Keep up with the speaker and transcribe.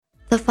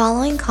The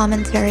following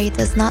commentary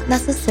does not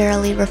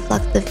necessarily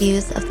reflect the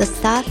views of the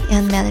staff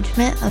and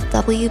management of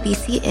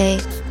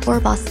WBCA or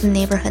Boston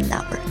Neighborhood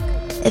Network.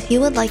 If you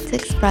would like to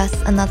express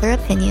another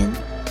opinion,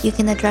 you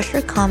can address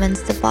your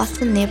comments to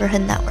Boston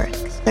Neighborhood Network,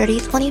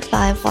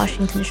 3025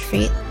 Washington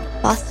Street,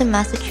 Boston,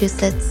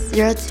 Massachusetts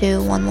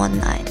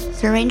 02119.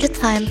 To arrange a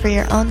time for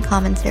your own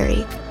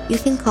commentary, you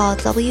can call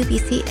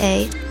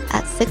WBCA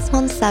at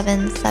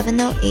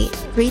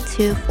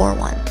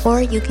 617-708-3241,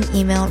 or you can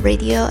email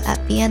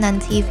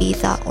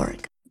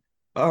radio@bnntv.org.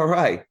 All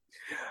right.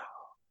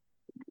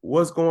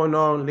 What's going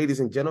on, ladies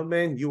and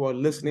gentlemen? You are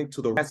listening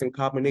to the Wrestling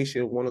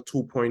Combination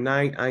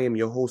 102.9. I am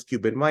your host,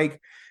 Cuban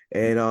Mic,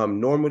 and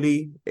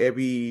normally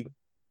every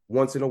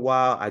once in a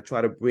while, I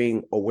try to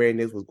bring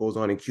awareness what goes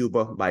on in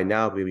Cuba. By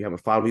now, maybe you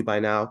haven't followed me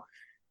by now.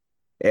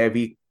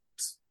 Every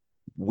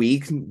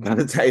week, by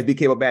the time it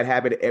became a bad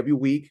habit, every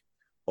week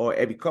or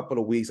every couple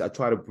of weeks, I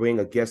try to bring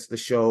a guest to the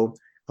show,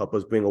 help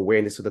us bring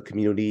awareness to the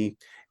community.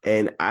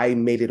 And I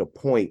made it a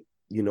point,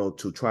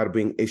 to try to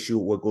bring issue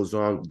what goes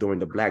on during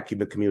the Black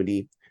Cuban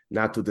community,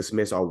 not to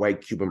dismiss our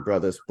white Cuban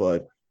brothers,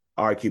 but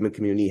our Cuban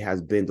community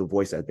has been the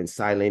voice that's been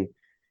silent.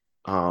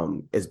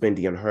 It's been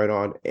the unheard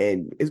on,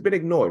 and it's been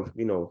ignored,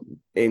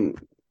 and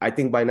I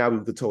think by now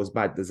we've been told it's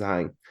by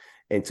design.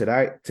 And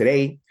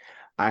today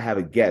I have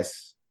a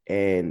guest,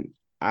 and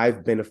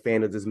I've been a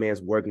fan of this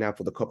man's work now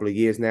for a couple of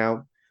years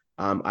now.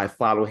 I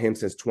follow him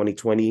since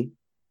 2020.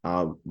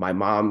 My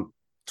mom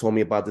told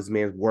me about this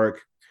man's work.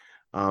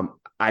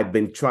 I've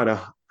been trying to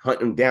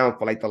hunt him down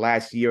for like the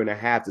last year and a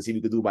half to see if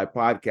we could do my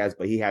podcast,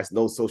 but he has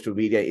no social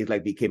media. It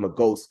like became a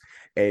ghost.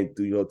 And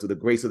through the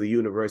grace of the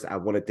universe, I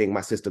want to thank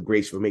my sister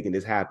Grace for making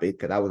this happen,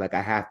 because I was like,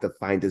 I have to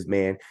find this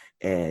man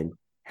and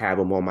have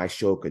him on my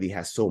show because he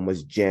has so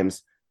much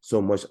gems,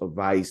 so much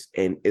advice,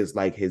 and it's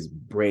like his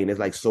brain is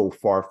like so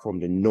far from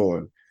the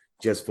norm,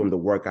 just from the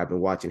work I've been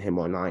watching him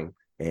online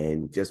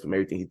and just from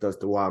everything he does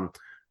to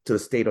the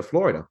state of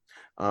Florida.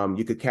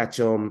 You could catch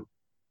him.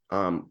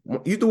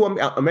 You do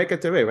America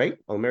TV, right?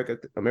 America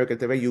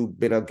TV. You've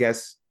been a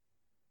guest.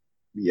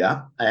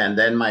 Yeah, and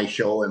then my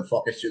show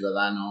Enfoque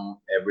Ciudadano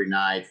every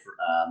night,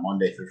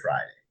 Monday through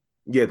Friday.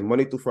 Yeah,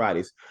 Monday through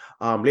Fridays.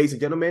 Ladies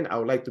and gentlemen, I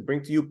would like to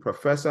bring to you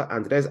Professor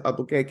Andres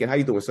Albuquerque. How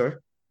you doing, sir?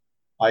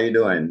 How you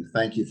doing?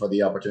 Thank you for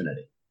the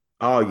opportunity.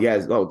 Oh,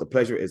 yes. Oh, the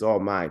pleasure is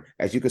all mine.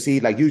 As you can see,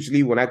 like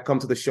usually when I come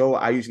to the show,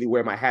 I usually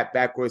wear my hat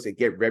backwards and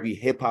get very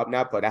hip hop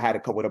now, but I had to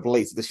come with a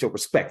blazer to show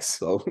respect.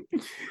 So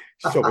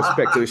show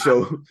respect to the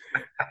show.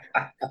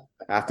 I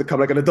have to come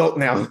like an adult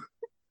now.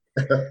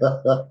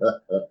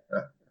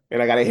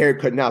 And I got a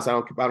haircut now, so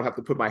I don't have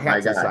to put my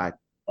hat aside.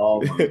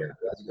 Oh my God,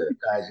 that's good,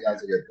 guys.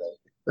 That's a good thing.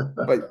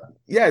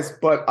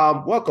 but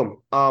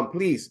welcome.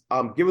 Please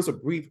give us a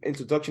brief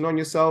introduction on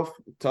yourself.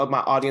 Tell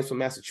my audience from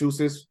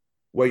Massachusetts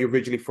where you're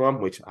originally from,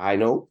 which I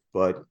know,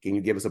 but can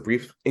you give us a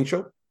brief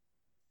intro?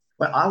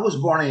 Well, I was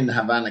born in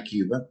Havana,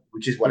 Cuba,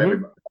 which is what every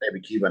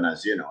Cuban,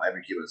 as you know,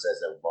 every Cuban says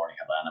they were born in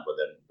Havana,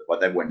 but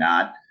they were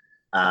not.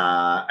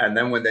 And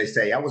then when they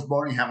say I was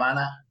born in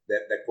Havana,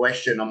 the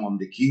question among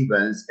the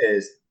Cubans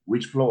is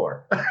which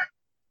floor? En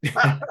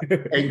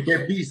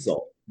qué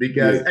piso?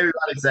 Because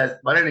everybody says,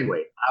 but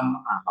anyway, I'm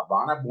a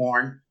Havana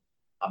born,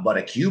 but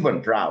a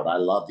Cuban proud. I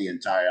love the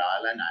entire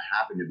island. I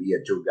happen to be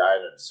a tour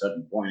guide at a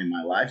certain point in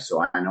my life,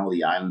 so I know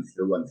the island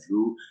through and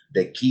through,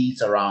 the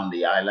keys around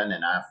the island,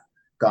 and I've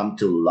come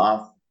to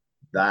love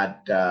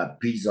that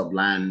piece of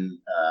land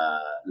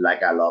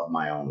like I love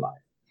my own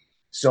life.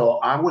 So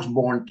I was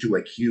born to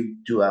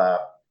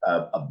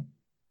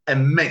a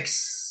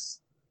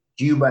mixed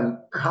Cuban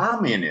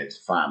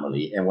communist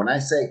family, and when I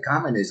say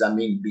communist, I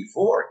mean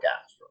before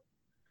Castro.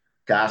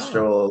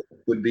 Castro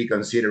would be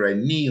considered a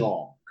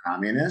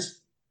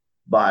neo-communist,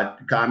 but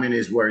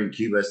communists were in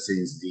Cuba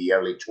since the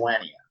early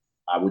 20th.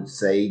 I would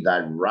say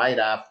that right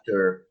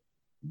after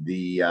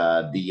the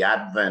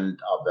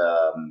advent of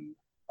the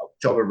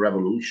October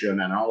Revolution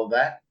and all of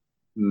that,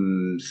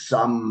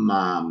 some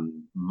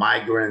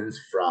migrants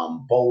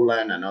from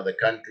Poland and other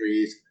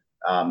countries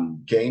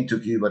came to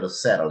Cuba to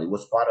settle. It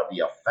was part of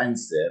the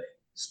offensive,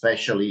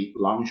 especially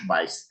launched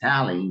by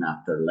Stalin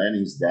after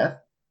Lenin's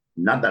death.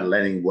 Not that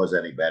Lenin was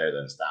any better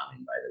than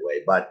Stalin, by the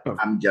way, but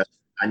I'm just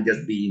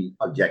being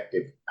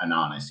objective and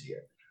honest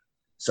here.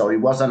 So it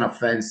was an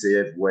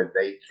offensive where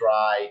they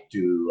tried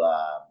to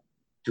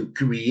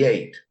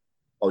create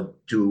or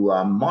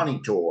to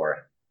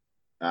monitor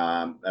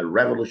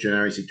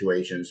revolutionary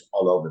situations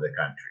all over the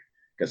country.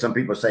 Because some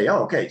people say,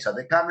 oh, okay, so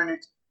the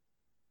communists,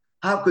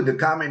 how could the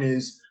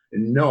communists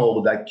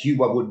know that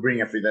Cuba would bring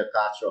a Fidel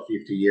Castro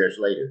 50 years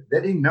later? They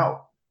didn't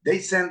know. They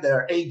sent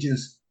their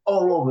agents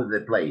all over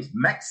the place.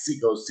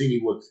 Mexico City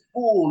was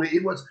full.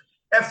 It was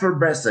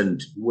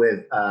effervescent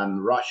with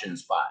Russian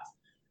spies.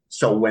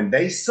 So when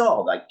they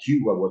saw that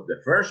Cuba was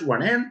the first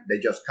one in, they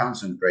just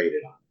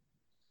concentrated on it.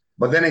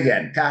 But then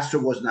again, Castro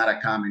was not a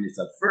communist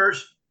at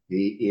first.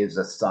 He is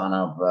a son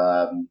of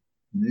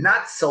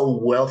not so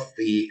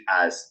wealthy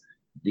as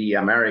the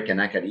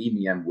American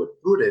academician would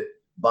put it,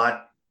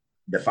 but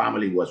the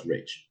family was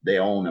rich. They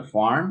own a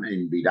farm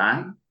in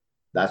Bidang.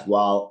 That's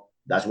why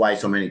That's why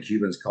so many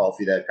Cubans call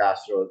Fidel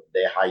Castro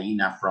the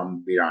hyena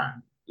from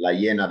Biran, La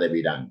Hiena de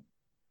Biran,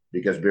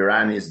 because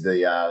Biran is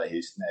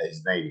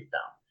his native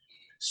town.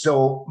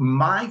 So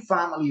my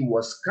family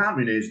was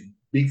communist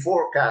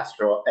before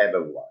Castro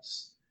ever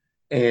was.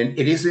 And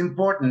it is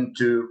important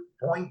to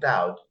point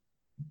out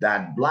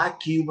that Black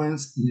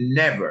Cubans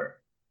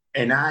never,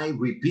 and I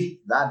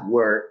repeat that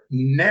word,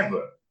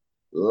 never,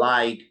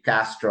 like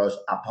Castro's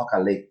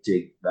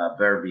apocalyptic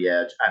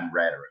verbiage and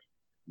rhetoric.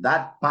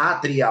 That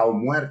patria o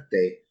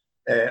muerte,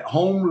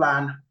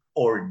 homeland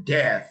or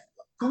death,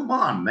 come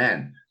on,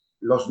 man.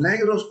 Los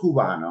negros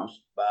cubanos,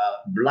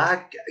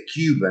 Black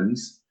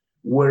Cubans,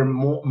 were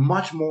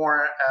much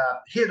more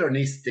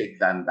hedonistic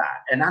than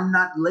that. And I'm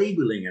not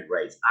labeling it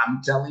race.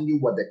 I'm telling you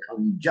what the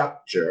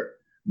conjuncture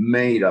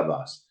made of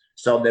us.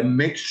 So the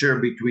mixture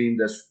between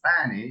the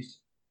Spanish,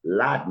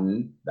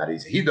 Latin, that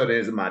is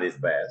hedonism at its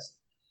best,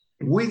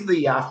 with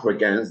the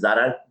Africans that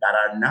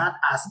are not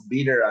as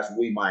bitter as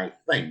we might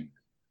think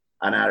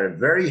and are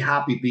very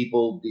happy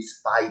people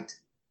despite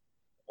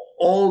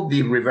all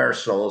the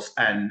reversals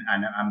and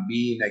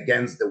being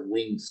against the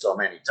wind so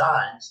many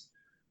times.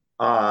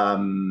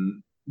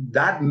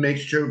 That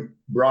mixture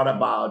brought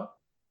about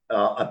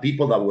a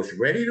people that was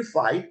ready to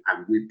fight,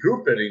 and we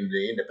proved it in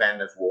the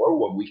independence war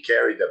when we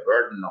carried the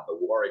burden of the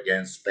war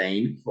against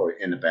Spain for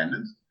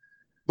independence,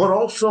 but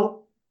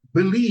also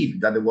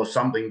believed that there was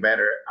something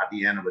better at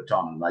the end of the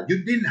tunnel, that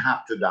you didn't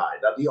have to die,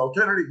 that the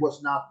alternative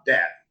was not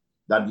death,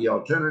 that the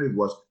alternative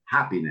was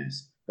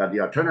happiness, that the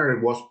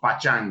alternative was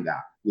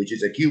pachanga, which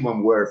is a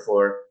Cuban word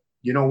for,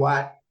 you know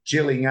what,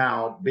 chilling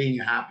out, being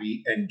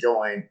happy,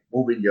 enjoying,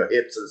 moving your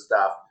hips and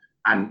stuff,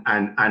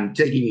 and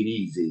taking it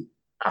easy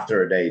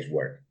after a day's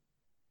work.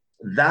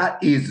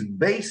 That is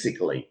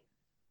basically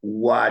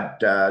what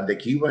the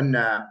Cuban,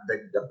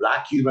 the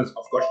Black Cubans,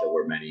 of course, there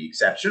were many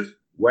exceptions,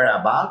 were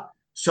about.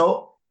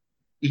 So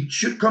it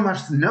should come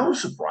as no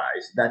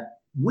surprise that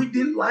we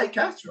didn't like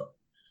Castro.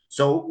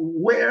 So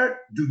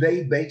where do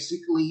they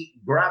basically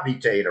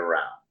gravitate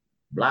around?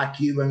 Black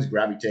Cubans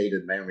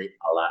gravitated mainly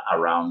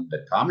around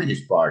the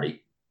Communist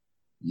Party.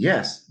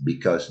 Yes,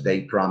 because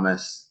they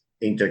promise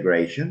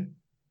integration,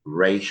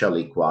 racial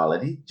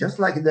equality, just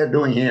like they're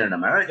doing here in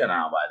America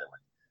now, by the way.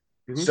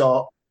 Mm-hmm.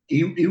 So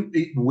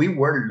we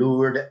were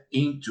lured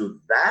into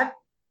that,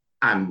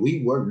 and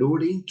we were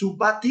lured into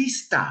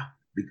Batista,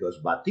 because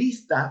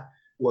Batista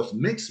was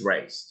mixed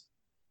race.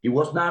 He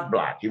was not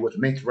Black. He was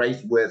mixed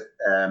race with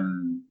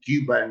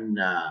Cuban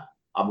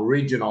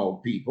Aboriginal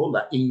people,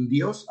 the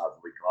Indios, as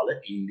we call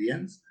it,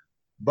 Indians.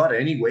 But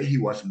anyway, he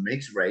was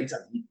mixed race,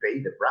 and he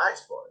paid the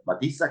price for it.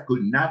 Batista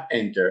could not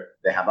enter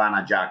the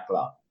Havana Jack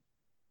Club,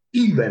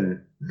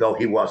 even though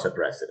he was a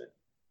president.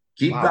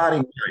 Keep that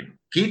in mind.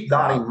 Keep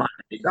that in mind.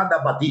 It's not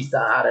that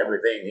Batista had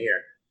everything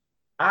here.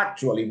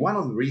 Actually, one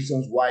of the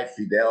reasons why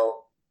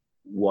Fidel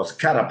was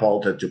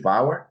catapulted to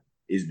power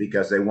is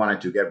because they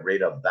wanted to get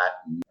rid of that.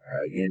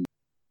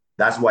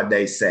 That's what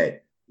they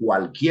said.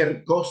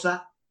 Cualquier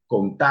cosa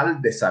con tal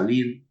de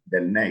salir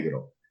del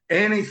negro.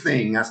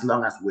 Anything as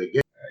long as we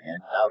get.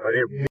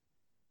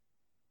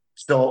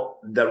 So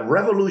the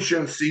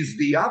revolution since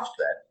the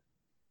outset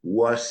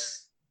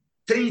was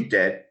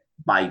tainted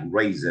by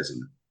racism.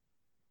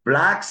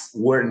 Blacks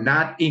were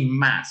not in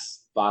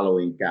mass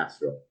following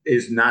Castro.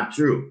 It's not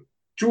true.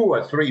 2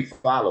 or 3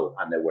 followed,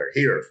 and they were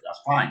heroes. That's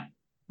fine.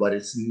 But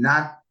it's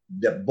not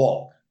the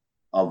bulk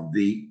of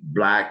the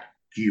Black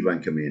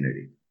Cuban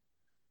community.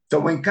 So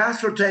when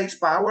Castro takes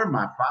power,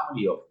 my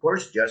family, of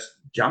course, just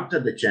jumped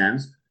at the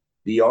chance.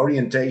 The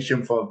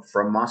orientation from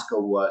Moscow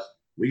was,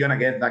 we're going to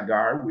get that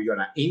guy. We're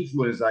going to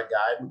influence that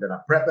guy. We're going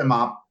to prep him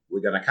up.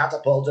 We're going to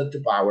catapult him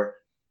to power.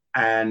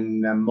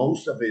 And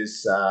most of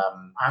his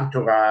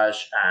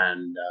entourage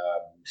and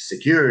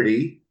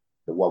security,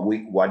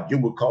 what you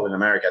would call in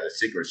America the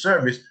Secret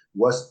Service,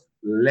 was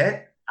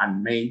led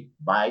and made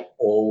by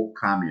all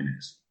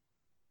communists.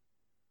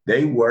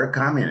 They were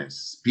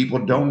communists. People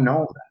don't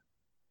know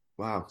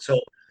that. Wow. So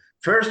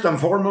first and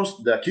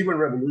foremost, the Cuban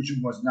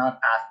Revolution was not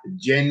as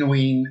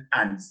genuine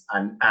and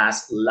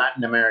as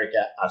Latin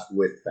America as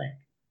we think.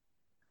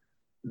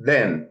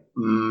 Then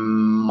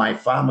my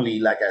family,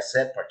 like I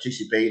said,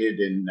 participated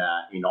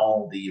in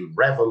all the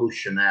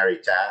revolutionary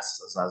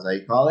tasks, as I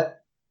call it.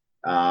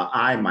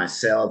 I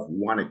myself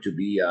wanted to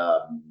be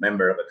a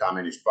member of the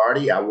Communist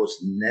Party. I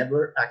was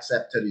never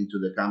accepted into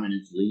the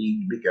Communist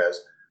League,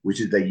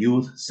 which is the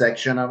youth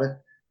section of it,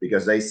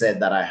 because they said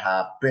that I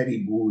have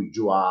petty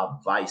bourgeois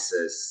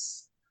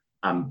vices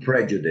and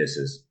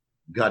prejudices.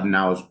 God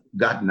knows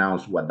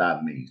what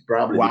that means.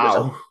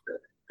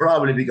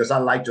 Probably because I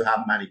like to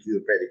have manicure,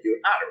 pedicure.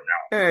 I don't know.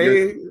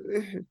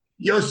 Hey,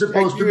 you're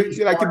supposed to be.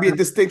 You like to be a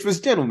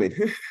distinguished gentleman.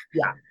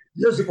 Yeah,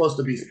 you're supposed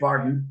to be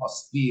Spartan,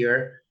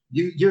 austere.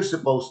 You're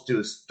supposed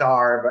to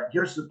starve.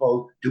 You're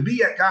supposed to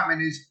be a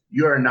communist.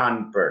 You're a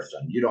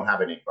non-person. You don't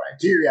have any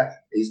criteria.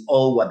 It's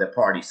all what the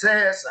party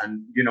says,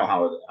 and you know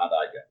how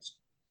that goes.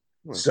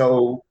 Hmm.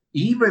 So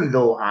even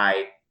though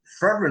I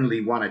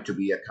fervently wanted to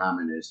be a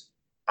communist,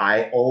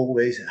 I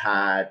always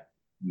had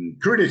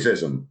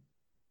criticism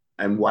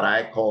and what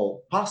I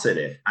call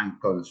positive and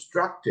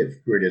constructive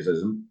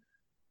criticism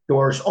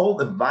towards all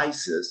the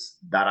vices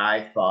that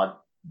I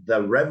thought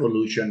the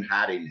revolution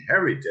had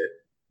inherited,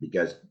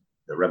 because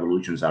the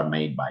revolutions are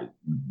made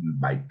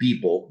by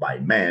people, by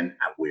men,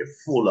 and we're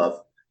full of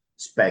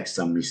specks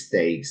and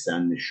mistakes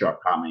and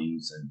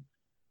shortcomings. And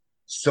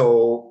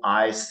so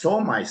I saw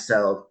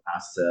myself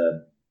as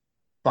a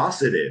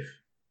positive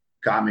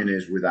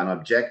communist with an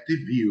objective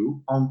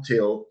view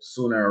until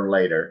sooner or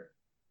later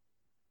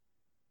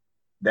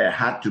there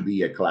had to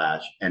be a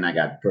clash and I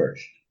got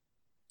purged.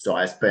 So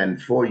I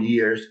spent 4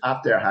 years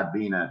after I had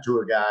been a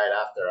tour guide,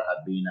 after I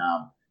had been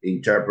an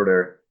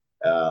interpreter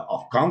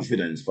of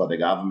confidence for the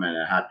government.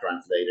 I had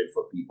translated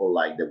for people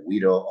like the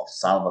widow of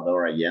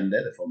Salvador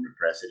Allende, the former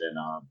president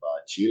of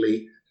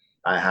Chile.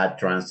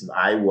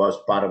 I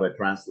was part of the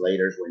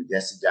translators when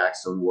Jesse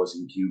Jackson was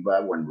in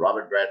Cuba, when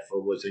Robert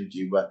Redford was in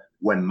Cuba,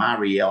 when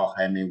Mariel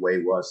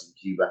Hemingway was in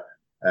Cuba,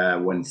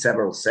 when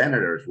several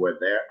senators were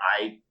there.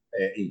 I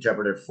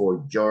interpreted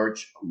for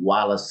George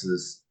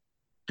Wallace's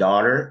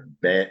daughter,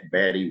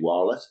 Betty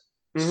Wallace.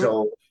 Mm-hmm.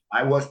 So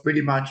I was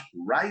pretty much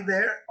right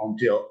there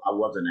until I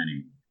wasn't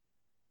anymore.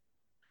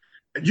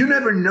 You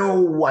never know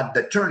what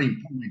the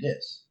turning point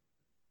is,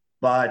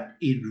 but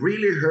it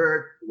really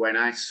hurt when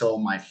I saw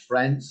my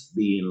friends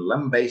being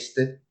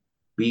lambasted,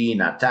 being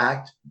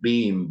attacked,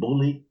 being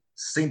bullied,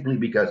 simply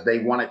because they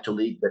wanted to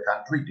leave the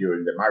country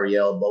during the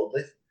Mariel boat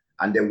lift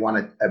and they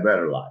wanted a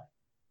better life.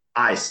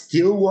 I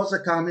still was a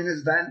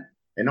communist then,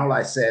 and all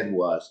I said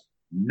was,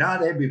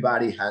 not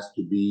everybody has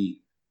to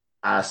be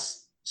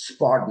as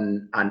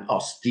Spartan and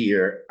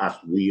austere as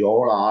we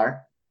all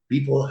are.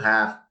 People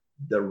have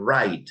the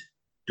right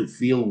to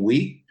feel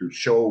weak, to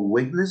show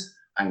weakness,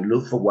 and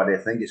look for what they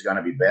think is going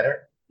to be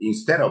better.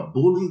 Instead of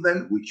bullying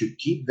them, we should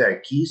keep their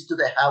keys to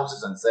the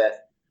houses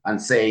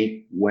and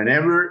say,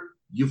 whenever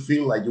you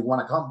feel like you want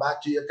to come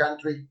back to your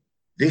country,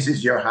 this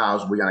is your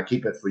house. We're going to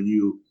keep it for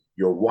you.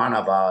 You're one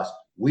of us.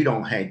 We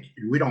don't hate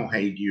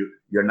you.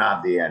 You're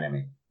not the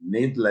enemy.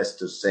 Needless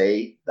to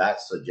say, that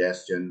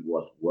suggestion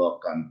was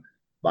welcomed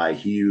by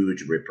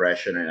huge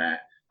repression, and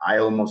I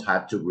almost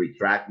had to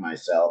retract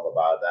myself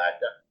about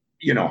that.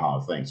 You know how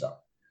things are.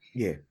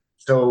 Yeah.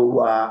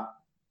 So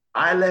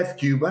I left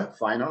Cuba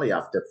finally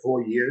after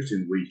 4 years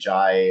in which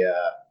I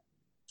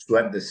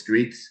swept the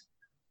streets,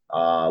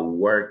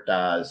 worked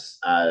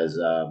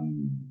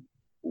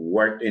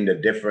worked in the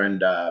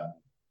different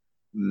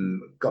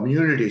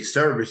community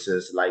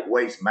services like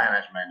waste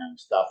management and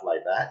stuff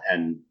like that.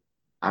 And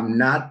I'm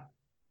not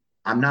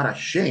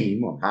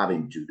ashamed of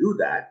having to do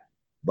that,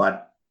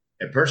 but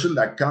a person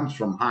that comes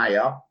from high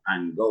up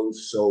and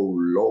goes so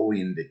low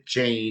in the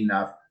chain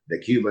of the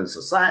Cuban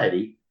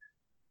society,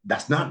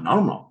 that's not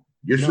normal.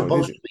 You're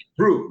supposed to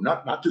improve,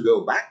 not to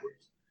go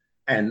backwards.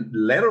 And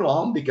let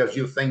alone because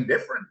you think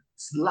different,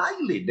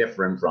 slightly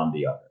different from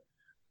the other.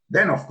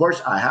 Then, of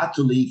course, I had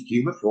to leave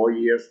Cuba 4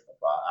 years,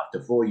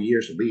 after 4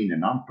 years of being a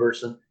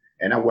non-person,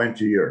 and I went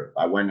to Europe.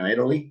 I went to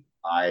Italy.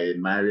 I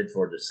married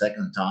for the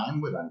second time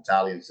with an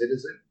Italian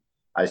citizen.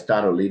 I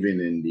started living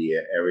in the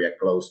area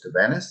close to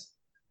Venice.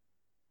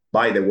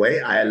 By the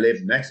way, I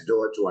lived next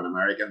door to an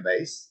American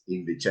base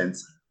in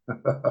Vicenza.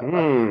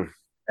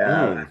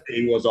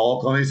 It was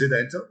all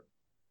coincidental.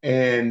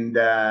 And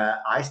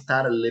I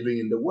started living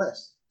in the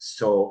West.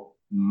 So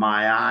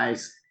my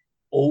eyes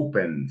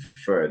opened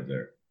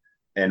further.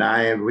 And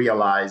I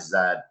realized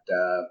that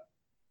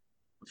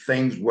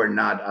things were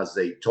not as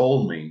they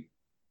told me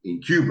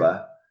in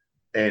Cuba.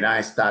 And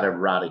I started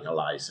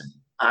radicalizing.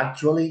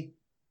 Actually,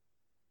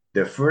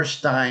 the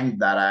first time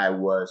that I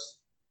was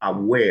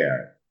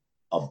aware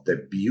of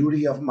the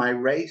beauty of my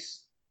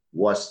race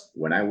was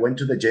when I went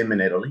to the gym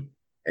in Italy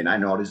and I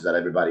noticed that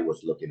everybody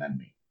was looking at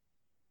me.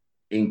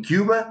 In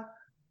Cuba,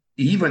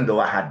 even though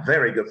I had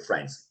very good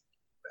friends,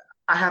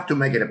 I have to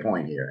make it a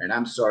point here, and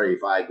I'm sorry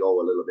if I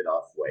go a little bit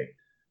off way,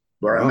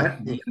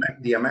 but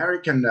the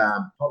American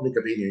public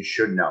opinion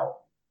should know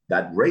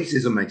that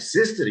racism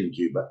existed in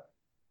Cuba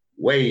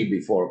way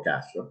before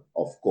Castro,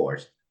 of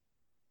course,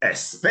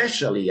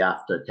 especially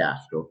after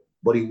Castro,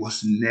 but it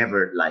was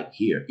never like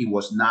here. It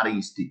was not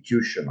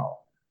institutional.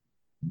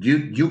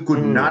 You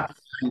could not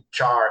find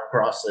char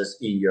process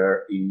in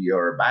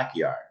your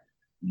backyard.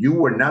 You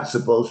were not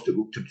supposed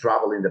to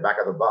travel in the back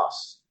of the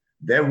bus.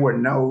 There were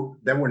no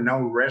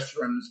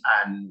restaurants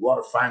and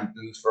water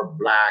fountains for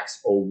blacks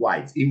or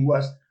whites. It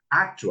was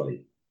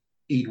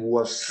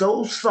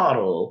so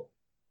subtle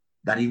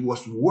that it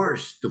was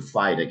worse to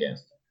fight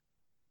against it.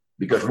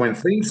 Because when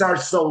things are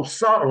so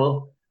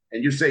subtle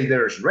and you say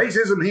there's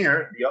racism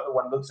here, the other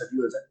one looks at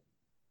you and says,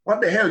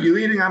 what the hell are you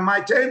eating at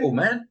my table,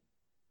 man?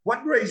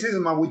 What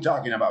racism are we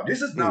talking about?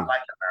 This is not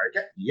like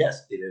America.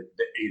 Yes, it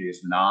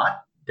is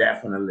not.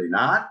 Definitely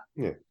not.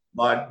 Yeah.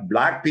 But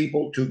Black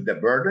people took the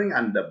burden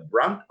and the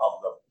brunt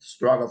of the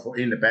struggle for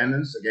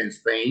independence against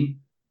Spain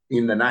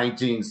in the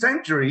 19th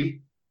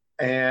century.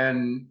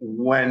 And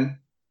when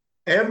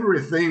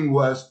everything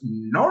was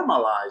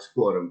normalized,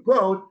 quote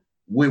unquote,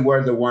 we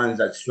were the ones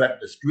that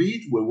swept the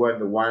streets. We were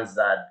the ones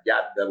that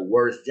got the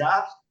worst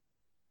jobs.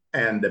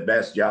 and the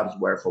best jobs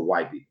were for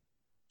white people.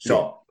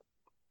 So,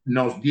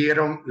 nos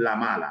dieron la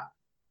mala.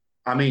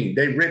 I mean,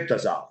 they ripped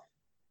us off,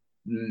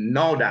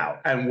 no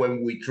doubt. And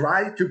when we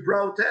tried to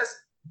protest,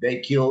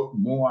 they killed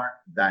more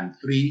than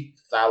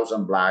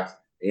 3,000 blacks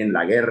in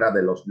La Guerra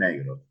de los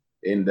Negros,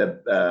 in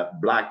the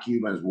Black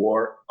Cubans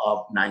War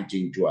of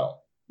 1912.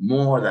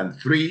 More than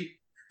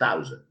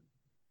 3,000.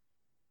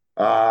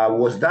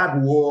 Was that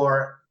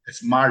war a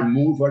smart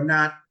move or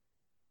not?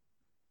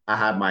 I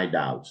have my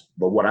doubts.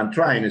 But what I'm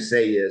trying to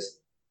say is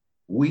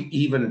we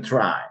even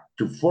tried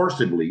to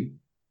forcibly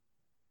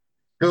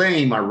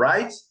claim our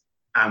rights,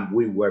 and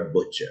we were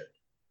butchered.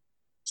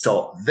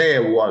 So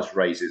there was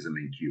racism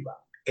in Cuba.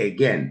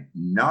 Again,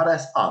 not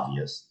as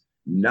obvious,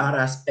 not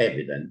as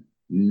evident,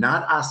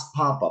 not as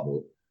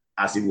palpable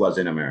as it was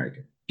in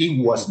America.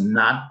 It was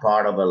not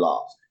part of the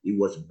laws. It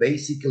was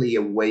basically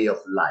a way of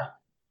life.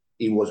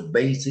 It was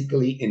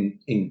basically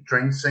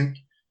intrinsic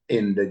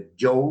in the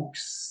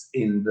jokes,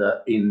 in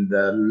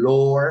the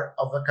lore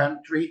of the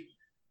country,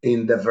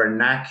 in the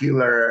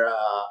vernacular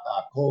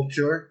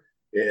culture.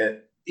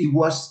 It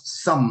was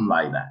something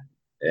like that.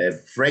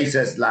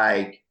 Phrases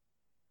like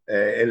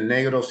el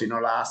negro si no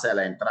la hace a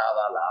la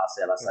entrada, la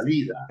hace a la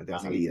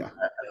salida.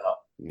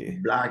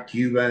 Black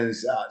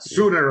Cubans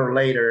sooner or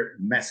later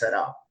mess it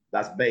up.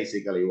 That's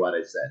basically what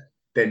it said.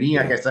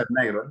 Tenía que ser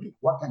negro.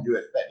 What can you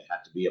expect? It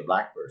had to be a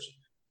black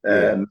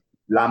person.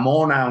 La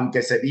mona,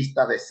 aunque se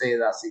vista de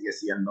seda, sigue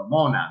siendo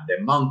mona. The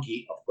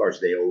monkey, of course,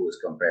 they always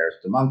compare us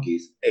to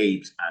monkeys,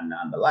 apes, and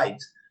the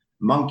likes.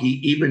 Monkey,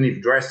 even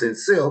if dressed in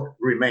silk,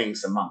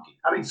 remains a monkey.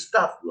 I mean,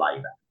 stuff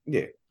like that.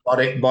 Yeah.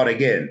 But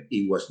again,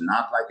 it was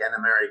not like in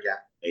America.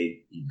 If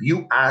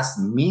you ask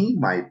me,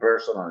 my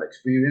personal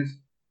experience,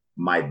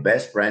 my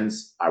best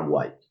friends are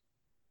white.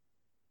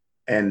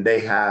 And they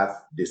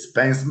have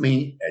dispensed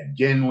me a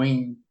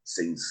genuine,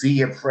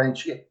 sincere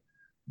friendship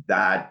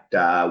that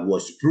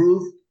was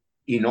proved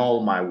in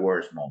all my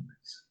worst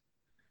moments.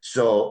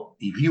 So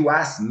if you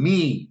ask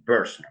me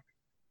personally,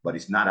 but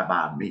it's not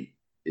about me,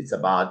 it's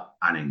about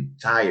an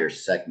entire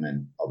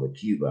segment of the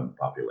Cuban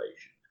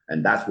population.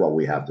 And that's what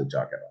we have to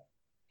talk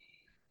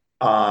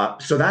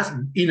about. So that's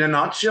in a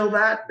nutshell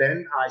that.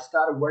 Then I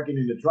started working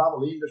in the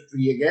travel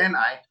industry again.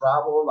 I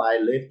traveled, I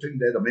lived in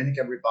the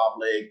Dominican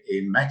Republic,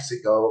 in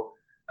Mexico,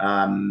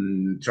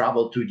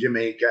 traveled to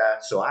Jamaica,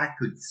 so I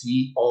could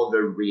see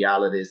other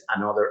realities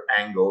and other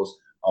angles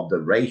of the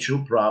racial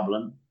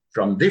problem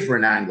from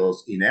different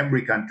angles. In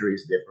every country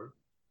is different.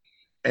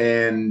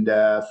 And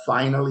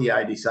finally,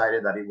 I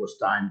decided that it was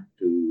time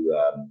to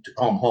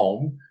come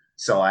home.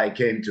 So I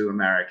came to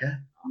America.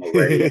 I'm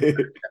already a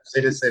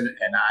citizen,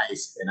 and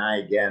I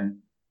again,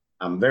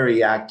 I'm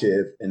very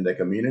active in the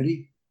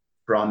community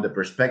from the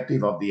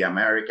perspective of the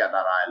America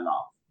that I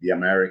love, the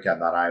America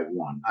that I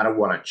want. I don't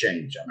want to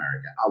change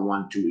America. I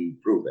want to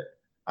improve it.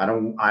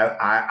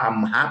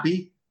 I'm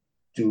happy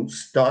to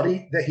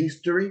study the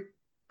history.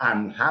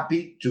 I'm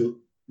happy to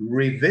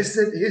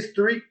revisit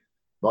history,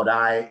 but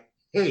I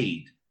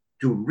hate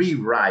to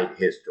rewrite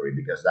history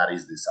because that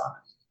is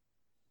dishonest.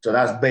 So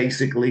that's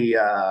basically,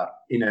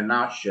 in a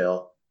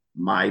nutshell,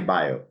 my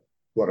bio,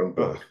 quote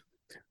unquote.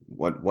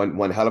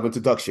 One hell of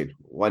introduction.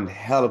 One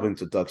hell of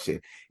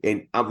introduction.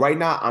 And right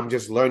now, I'm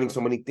just learning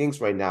so many things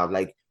right now.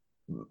 Like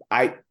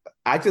I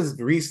just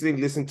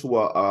recently listened to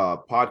a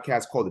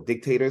podcast called The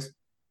Dictators,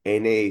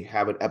 and they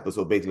have an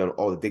episode basically on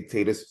all the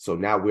dictators. So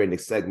now we're in the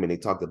segment. They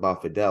talked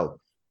about Fidel,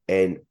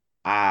 and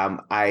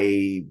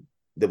they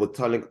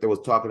was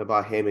talking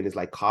about him in his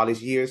like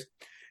college years,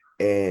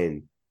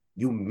 and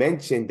you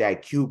mentioned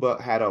that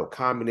Cuba had a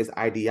communist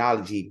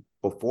ideology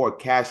before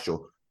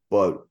Castro,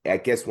 but I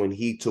guess when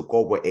he took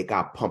over, it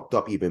got pumped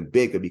up even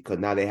bigger because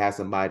now they had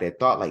somebody that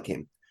thought like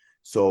him.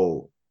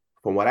 So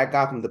from what I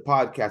got from the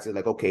podcast, it's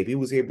like, okay, if he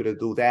was able to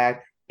do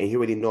that, and he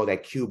already know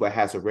that Cuba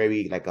has a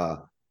very like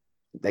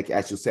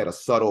as you said, a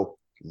subtle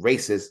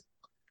racist,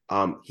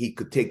 he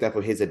could take that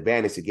for his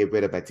advantage to get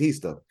rid of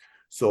Batista.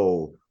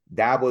 So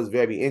that was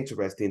very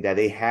interesting that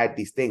they had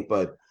these things,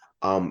 but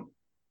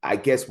I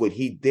guess what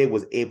he did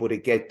was able to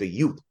get the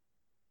youth.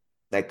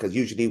 Like, because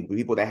usually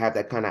people that have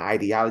that kind of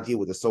ideology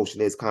with the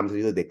socialist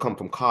communist, they come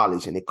from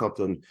college and they come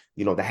from,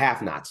 the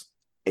have-nots.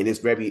 And it's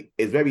very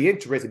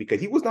interesting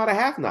because he was not a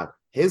have-not.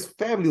 His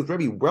family was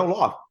very well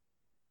off.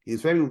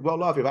 His family was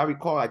well off. If I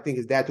recall, I think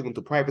his dad took him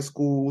to private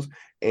schools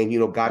and,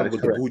 got him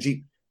with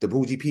the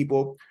bougie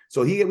people.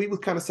 So he was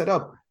kind of set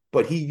up,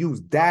 but he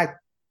used that.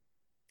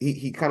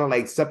 He kind of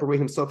like separated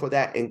himself from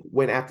that and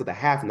went after the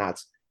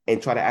have-nots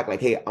and try to act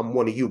like, hey, I'm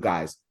one of you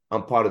guys.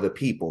 I'm part of the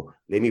people.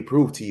 Let me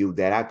prove to you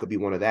that I could be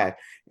one of that.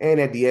 And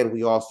at the end,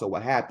 we all saw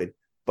what happened.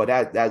 But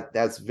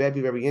that's very,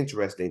 very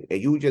interesting.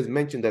 And you just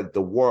mentioned that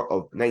the War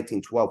of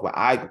 1912, where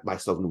I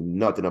myself knew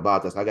nothing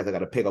about this. I guess I got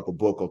to pick up a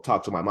book or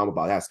talk to my mom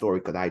about that story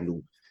because I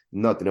knew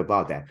nothing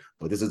about that.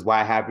 But this is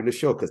why I have you on the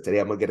show, because today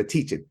I'm going to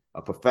get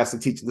a professor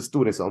teaching the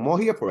students. So I'm all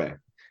here for that.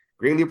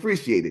 Greatly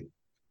appreciated.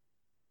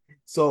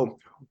 So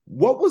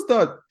what was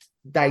the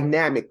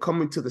dynamic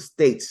coming to the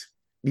States?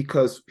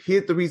 Because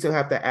here's the reason I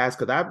have to ask,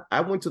 because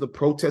I went to the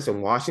protests in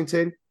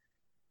Washington,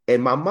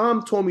 And my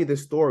mom told me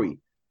this story.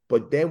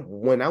 But then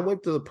when I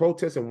went to the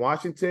protest in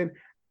Washington,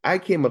 I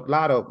came a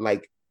lot of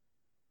like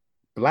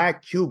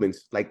Black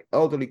Cubans, like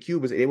elderly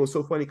Cubans. And it was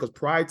so funny because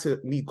prior to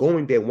me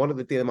going there, one of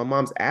the things that my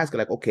mom's asking,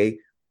 like, okay,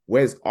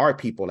 where's our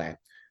people at?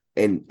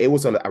 And it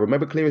was I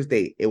remember clear as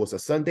day. It was a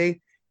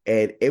Sunday,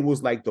 and it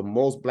was like the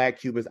most Black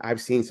Cubans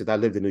I've seen since I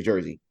lived in New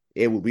Jersey.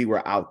 We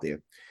were out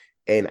there.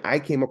 And I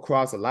came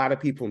across a lot of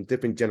people from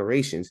different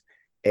generations.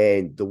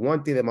 And the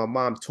one thing that my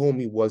mom told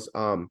me was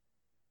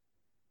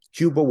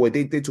Cuba, what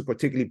they did to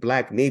particularly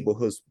Black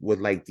neighborhoods was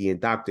like the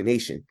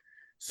indoctrination.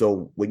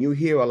 So when you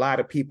hear a lot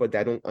of people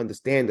that don't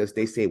understand us,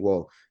 they say,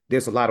 well,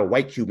 there's a lot of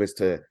white Cubans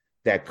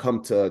that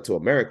come to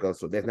America,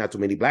 so there's not too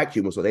many Black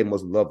Cubans, so they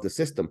must love the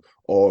system,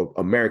 or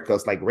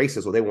America's like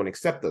racist, so they won't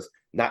accept us,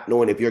 not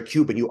knowing if you're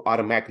Cuban, you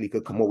automatically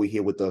could come over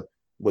here with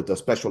the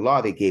special law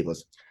they gave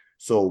us.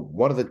 So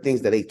one of the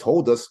things that they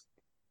told us,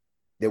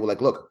 they were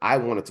like, look, I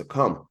wanted to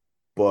come,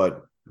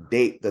 but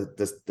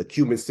the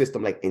Cuban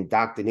system like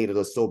indoctrinated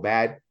us so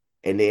bad.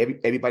 And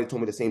everybody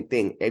told me the same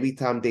thing. Every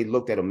time they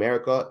looked at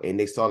America and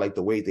they saw like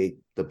the way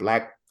the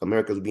Black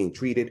Americans were being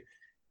treated,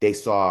 they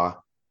saw,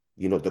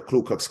 the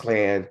Ku Klux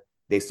Klan,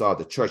 they saw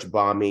the church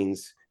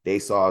bombings, they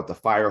saw the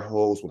fire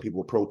hose when people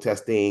were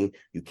protesting.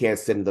 You can't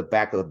sit in the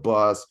back of the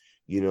bus,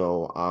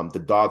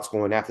 the dogs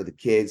going after the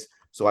kids.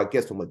 So I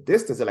guess from a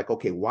distance, they're like,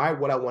 okay, why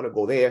would I want to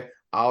go there?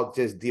 I'll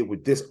just deal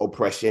with this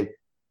oppression.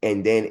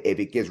 And then if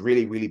it gets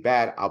really, really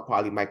bad, I'll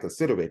probably might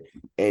consider it.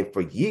 And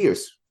for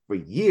years,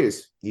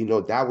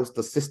 that was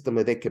the system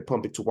that they could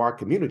pump into our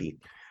community.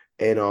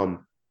 And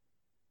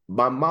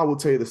my mom will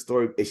tell you the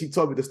story, and she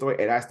told me the story,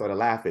 and I started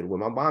laughing. When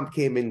my mom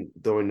came in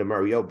during the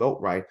Mariel boat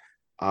ride,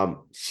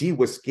 she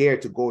was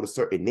scared to go to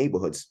certain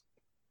neighborhoods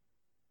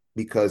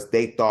because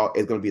they thought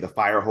it's going to be the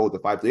fire hose,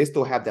 They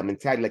still have that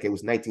mentality like it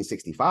was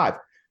 1965.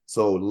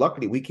 So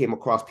luckily, we came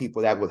across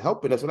people that were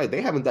helping us. Like,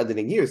 they haven't done it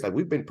in years. Like,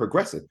 we've been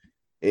progressive.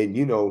 And,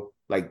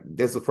 like,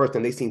 this is the first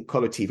time they've seen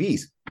color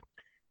TVs.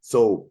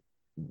 So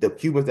the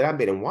Cubans that I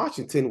met in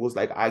Washington was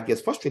like, I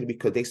guess, frustrated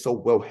because they so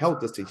well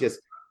helped us to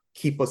just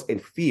keep us in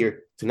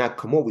fear to not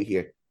come over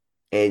here.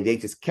 And they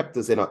just kept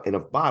us in a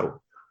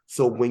bottle.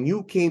 So when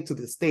you came to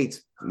the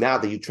States, now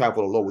that you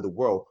travel all over the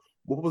world,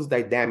 what was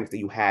the dynamics that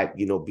you had,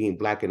 being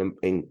Black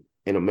in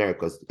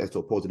America as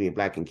opposed to being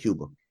Black in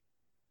Cuba?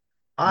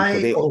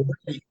 I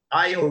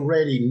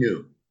already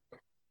knew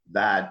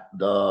that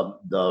the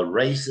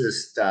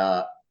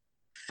racist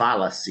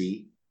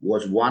fallacy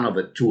was one of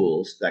the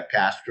tools that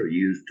Castro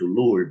used to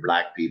lure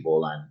Black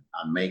people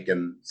and make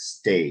them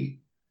stay.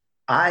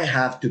 I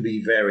have to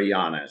be very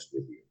honest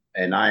with you,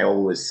 and I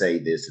always say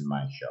this in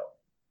my show.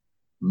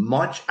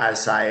 Much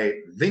as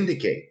I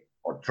vindicate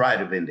or try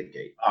to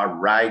vindicate our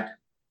right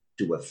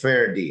to a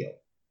fair deal,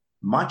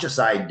 much as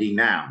I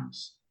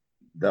denounce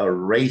the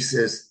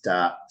racist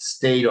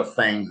state of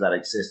things that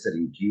existed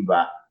in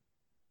Cuba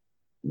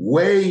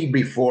way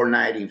before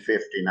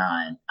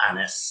 1959, and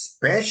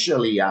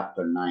especially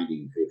after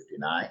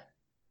 1959,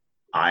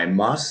 I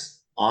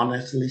must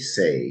honestly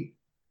say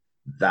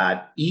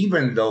that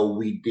even though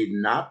we did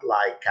not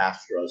like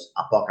Castro's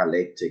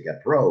apocalyptic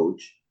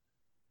approach,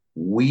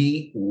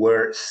 we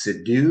were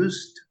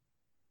seduced,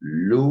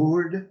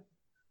 lured,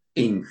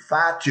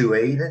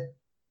 infatuated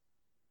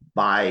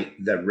by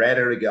the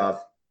rhetoric of,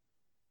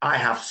 I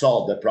have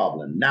solved the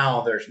problem.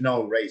 Now there's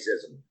no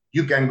racism.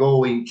 You can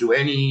go into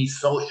any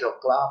social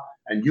club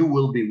and you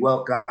will be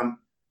welcome.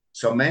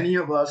 So many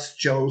of us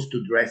chose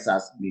to dress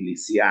as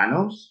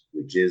milicianos,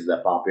 which is the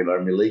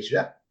popular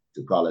militia,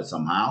 to call it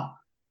somehow,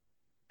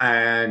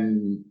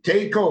 and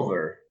take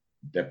over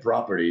the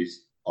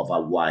properties of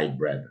our white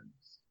brethren.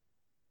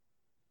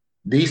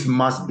 This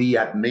must be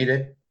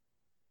admitted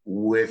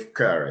with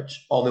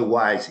courage.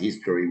 Otherwise,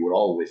 history will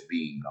always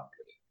be incomplete.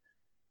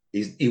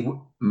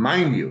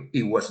 Mind you,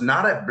 it was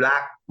not a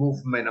Black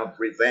movement of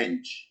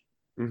revenge.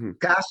 Mm-hmm.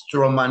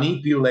 Castro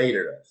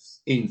manipulated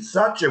us in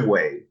such a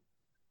way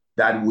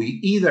that we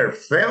either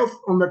fell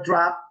on the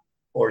trap,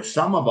 or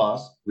some of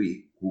us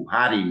who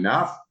had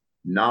enough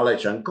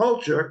knowledge and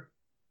culture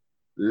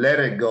let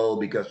it go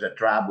because the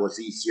trap was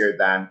easier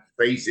than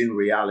facing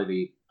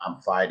reality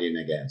and fighting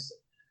against it.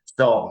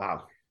 So,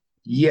 wow.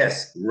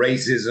 Yes,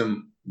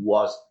 racism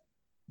was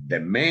the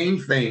main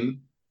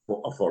thing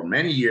for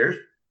many years,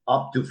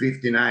 up to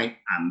 59,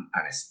 and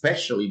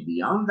especially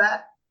beyond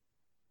that.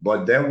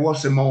 But there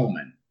was a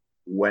moment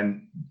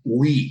when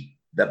we,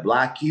 the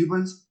Black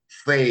Cubans,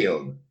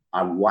 failed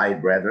our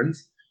white brethren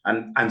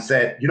and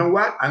said, you know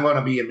what? I'm going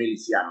to be a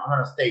miliciano. I'm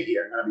going to stay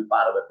here. I'm going to be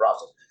part of the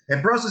process.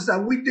 A process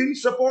that we didn't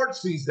support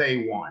since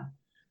day one.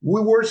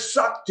 We were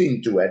sucked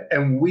into it,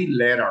 and we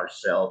let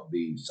ourselves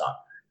be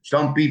sucked.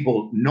 Some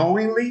people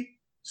knowingly,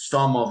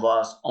 some of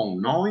us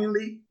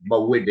unknowingly,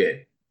 but we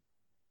did.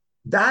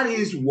 That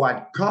is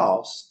what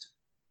caused,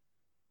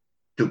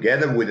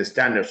 together with the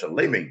standards of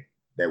living,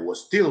 there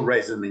was still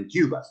racism in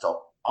Cuba.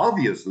 So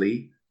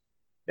obviously,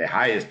 the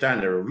highest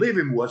standard of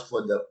living was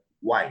for the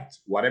whites,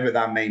 whatever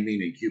that may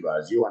mean in Cuba.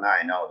 As you and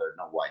I know, there's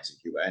no whites in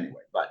Cuba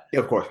anyway. But yeah,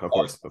 of course.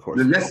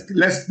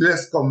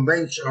 Let's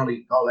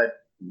conventionally call it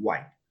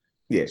white.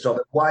 Yeah. So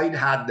the white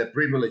had the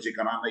privilege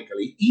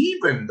economically,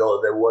 even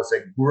though there was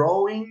a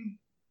growing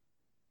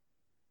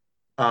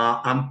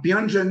and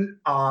pungent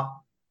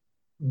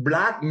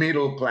black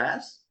middle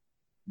class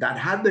that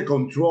had the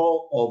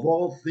control of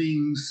all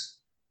things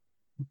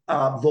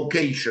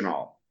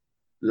vocational,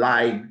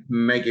 like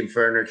making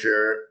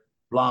furniture,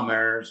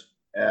 plumbers,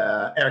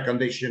 air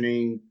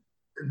conditioning.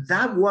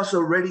 That was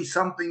already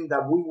something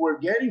that we were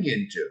getting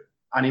into.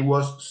 And it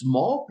was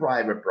small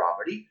private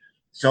property.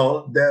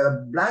 So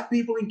the black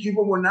people in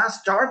Cuba were not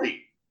starving.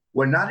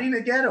 We're not in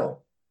a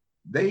ghetto.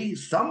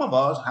 Some of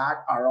us had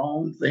our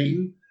own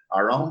thing,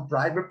 our own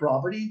private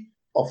property.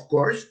 Of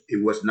course,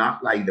 it was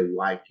not like the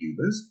white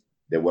Cubans.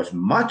 There was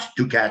much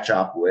to catch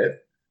up with,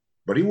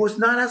 but it was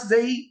not as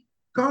they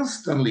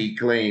constantly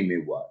claim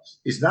it was.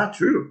 It's not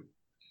true.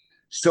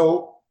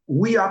 So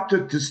we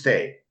opted to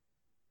stay.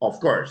 Of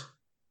course,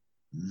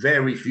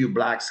 very few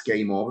blacks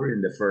came over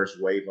in the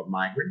first wave of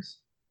migrants.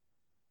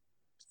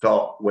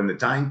 So when the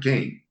time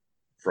came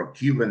for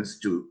Cubans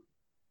to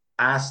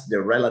ask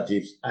their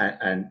relatives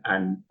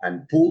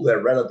and pull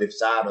their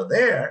relatives out of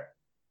there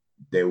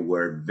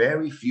were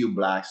very few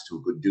blacks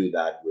who could do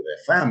that with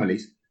their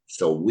families.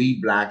 So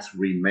we blacks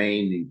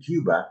remained in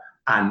Cuba,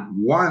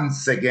 and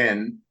once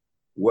again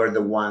were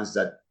the ones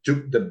that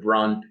took the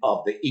brunt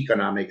of the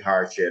economic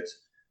hardships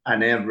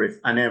and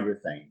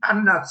everything.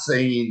 I'm not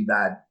saying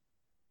that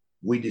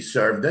we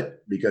deserved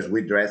it because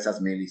we dress as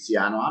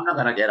miliciano. I'm not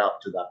going to get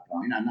up to that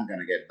point. I'm not going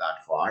to get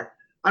that far.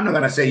 I'm not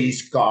going to say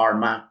it's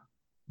karma.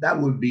 That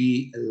would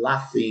be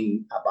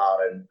laughing about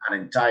an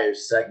entire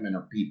segment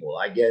of people.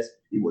 I guess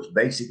it was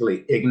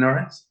basically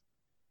ignorance.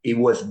 It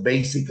was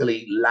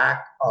basically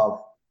lack of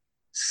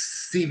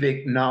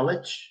civic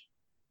knowledge,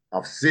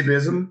 of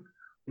civism,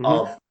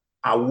 of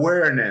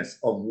awareness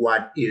of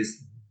what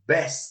is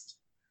best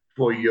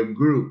for your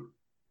group,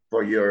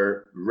 for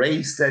your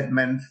race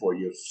segment, for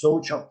your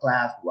social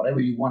class, whatever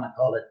you want to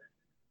call it,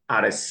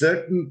 at a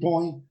certain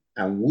point.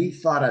 And we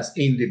thought as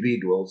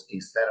individuals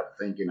instead of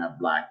thinking as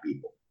black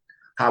people.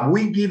 Have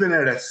we given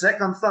it a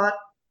second thought?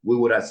 We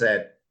would have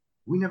said,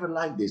 we never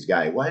liked this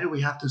guy. Why do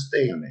we have to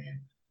stay under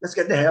him? Let's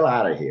get the hell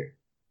out of here.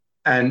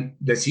 And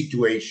the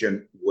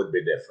situation would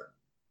be different.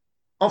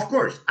 Of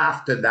course,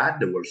 after that,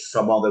 there were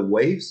some other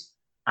waves,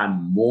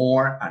 and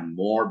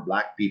more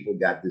black people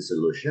got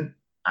disillusioned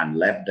and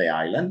left the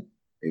island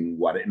in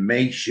what a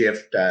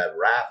makeshift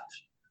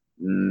raft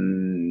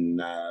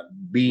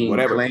being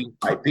Whatever. claimed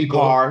by people.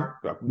 Car,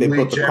 they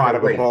built the car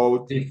of a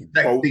boat.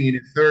 Infecting in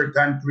a third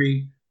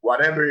country,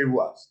 whatever it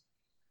was.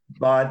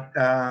 But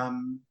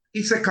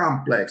it's a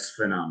complex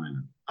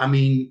phenomenon. I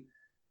mean,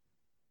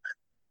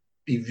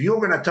 if you're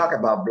going to talk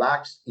about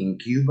blacks in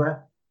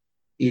Cuba,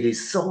 it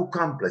is so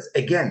complex.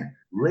 Again,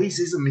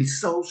 racism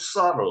is so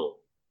subtle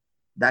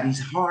that it's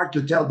hard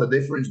to tell the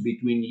difference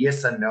between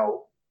yes and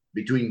no,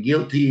 between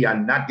guilty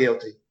and not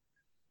guilty.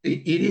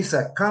 It is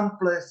a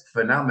complex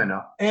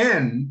phenomenon,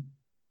 and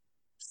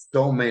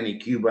so many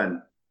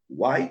Cuban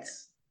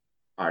whites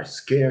are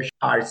scared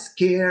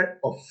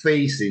of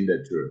facing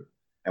the truth.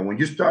 And when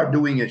you start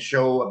doing a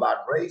show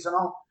about race and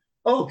all,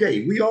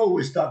 okay, we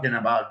always talking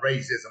about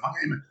racism. I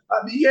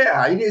mean,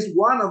 yeah, it is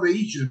one of the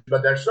issues,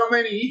 but there's so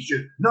many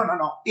issues. No,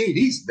 it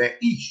is the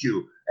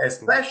issue,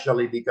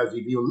 especially because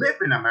if you live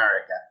in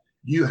America,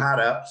 you had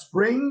a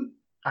spring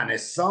and a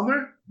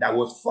summer that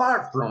was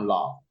far from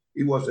love.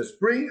 It was a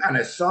spring and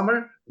a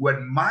summer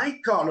when my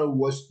color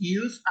was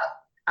used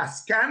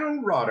as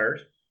cannon rodders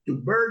to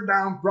burn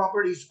down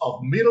properties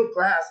of middle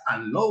class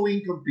and low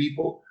income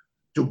people,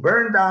 to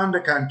burn down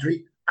the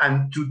country,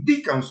 and to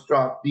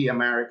deconstruct the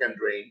American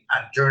dream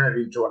and turn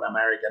it into an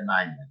American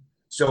nightmare.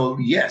 So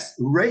yes,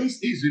 race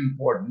is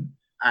important,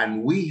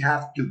 and we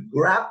have to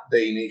grab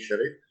the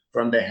initiative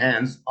from the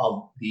hands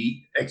of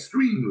the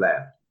extreme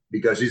left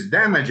because it's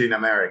damaging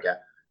America.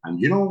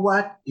 And you know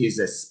what is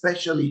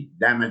especially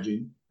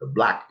damaging the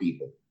black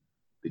people?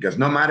 Because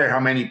no matter how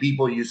many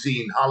people you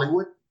see in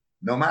Hollywood,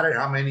 no matter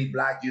how many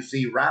black you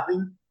see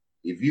rapping,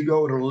 if you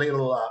go to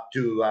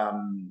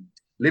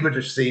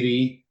Liberty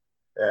City,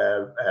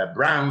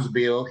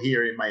 Brownsville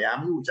here in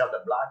Miami, which are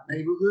the black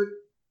neighborhood,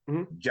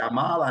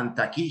 Jamal and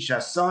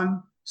Takisha's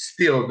son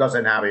still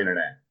doesn't have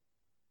internet,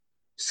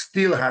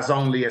 still has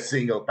only a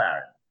single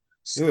parent,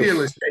 still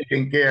is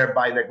taken care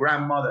by the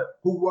grandmother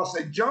who was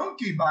a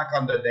junkie back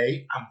on the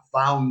day and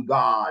found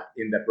God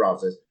in the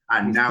process.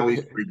 And now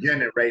he's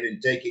regenerating,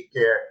 taking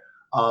care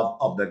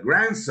of the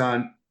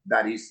grandson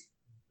that is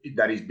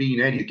being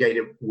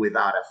educated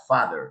without a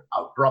father,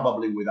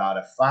 probably without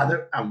a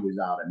father and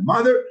without a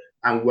mother,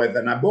 and with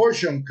an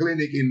abortion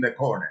clinic in the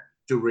corner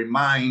to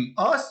remind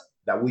us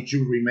that we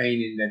should remain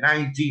in the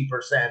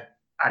 19%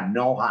 and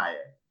no higher.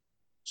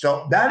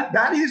 So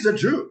that is the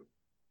truth.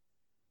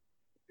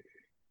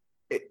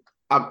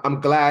 I'm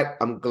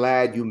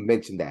glad you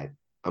mentioned that.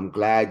 I'm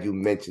glad you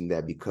mentioned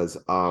that because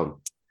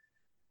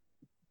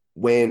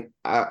when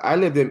I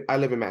live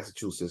in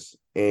Massachusetts,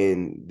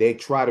 and they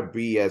try to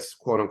be as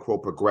quote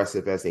unquote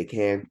progressive as they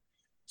can.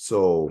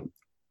 So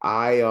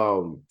I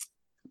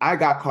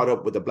got caught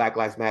up with the Black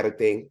Lives Matter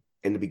thing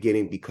in the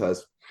beginning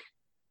because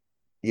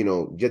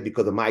just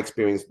because of my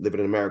experience living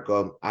in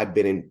America, I've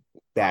been in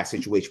bad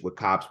situations with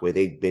cops where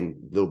they've been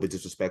a little bit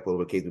disrespectful,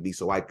 whatever the case would be.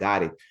 So I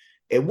got it.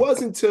 It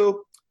wasn't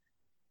until,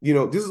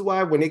 this is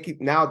why when they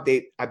keep now,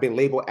 I've been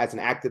labeled as an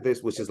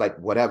activist, which is like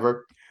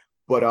whatever.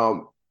 But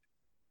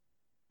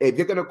if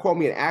you're gonna call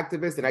me an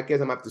activist, then I guess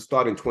I'm gonna have to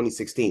start in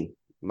 2016.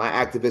 My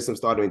activism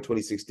started in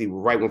 2016,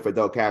 right when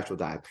Fidel Castro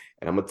died,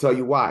 and I'm gonna tell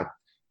you why.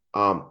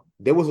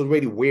 There was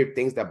already weird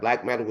things that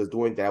Black Matter was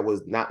doing that I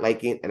was not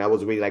liking, and I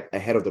was already like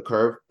ahead of the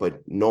curve, but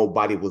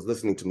nobody was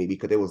listening to me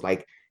because it was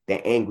like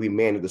the angry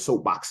man in the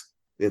soapbox.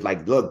 It's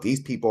like, look, these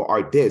people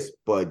are this,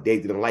 but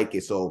they didn't like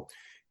it. So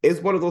it's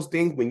one of those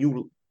things when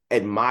you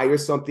admire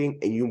something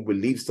and you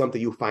believe something,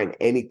 you find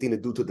anything to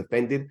do to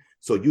defend it.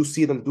 So you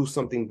see them do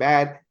something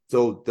bad,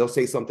 so they'll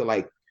say something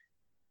like,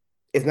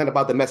 it's not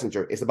about the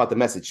messenger, it's about the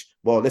message.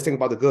 Well, let's think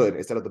about the good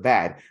instead of the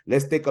bad.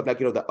 Let's think of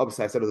the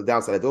upside instead of the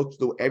downside. They'll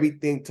do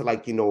everything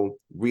to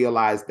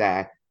realize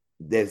that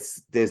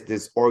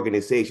this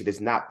organization is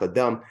not for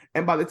them.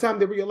 And by the time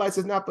they realize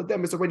it's not for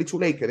them, it's already too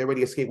late because they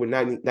already escaped with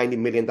 $90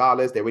 million.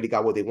 They already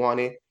got what they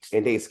wanted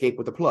and they escaped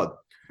with the plug.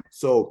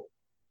 So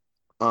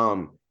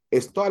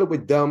it started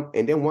with them,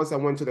 and then once I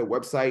went to their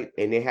website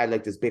and they had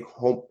like this big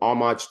home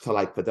homage to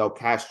like Fidel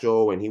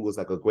Castro, and he was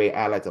like a great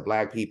ally to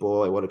Black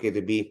people and what it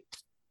could be,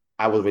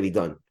 I was already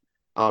done.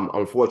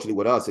 Unfortunately,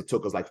 with us, it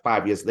took us like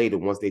 5 years later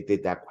once they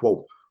did that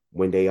quote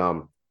when they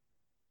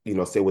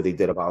say what they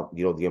did about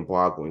the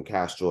embargo and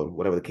Castro and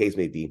whatever the case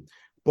may be.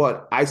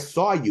 But I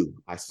saw you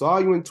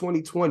in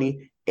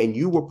 2020, and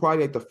you were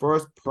probably like the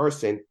first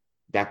person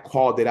that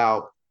called it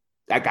out.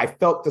 Like I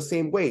felt the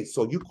same way,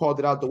 so you called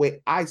it out the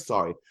way I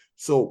saw it.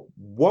 So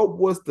what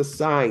was the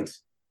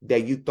signs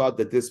that you thought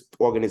that this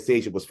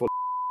organization was full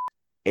of,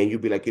 and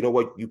you'd be like, you know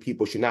what, you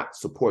people should not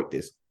support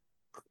this?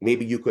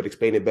 Maybe you could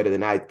explain it better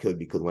than I could,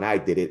 because when I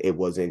did it, it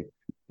was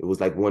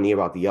like one ear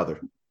out the other.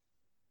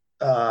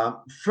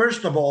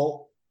 First of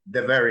all,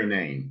 the very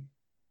name.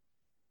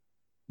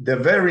 The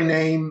very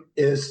name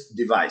is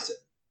divisive.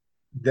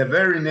 The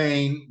very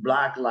name,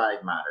 Black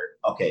Lives Matter.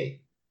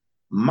 Okay,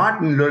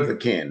 Martin Luther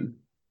King,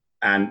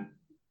 and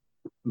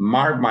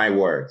mark my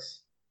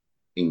words,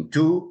 in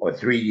 2 or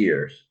 3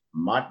 years,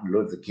 Martin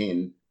Luther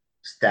King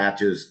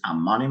statues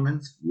and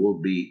monuments will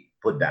be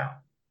put down.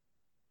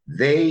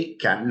 They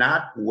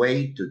cannot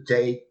wait to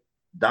take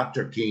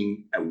Dr.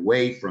 King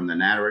away from the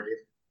narrative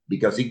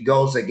because it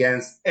goes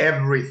against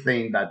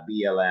everything that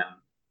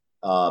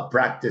BLM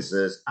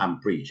practices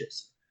and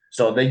preaches.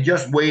 So they're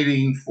just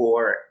waiting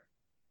for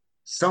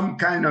some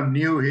kind of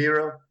new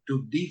hero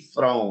to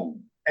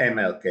dethrone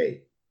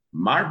MLK.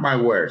 Mark my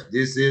words,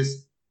 this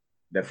is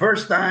the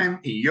first time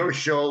in your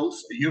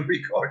shows you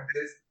record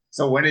this.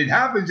 So when it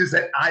happens, you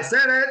say, I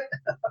said it.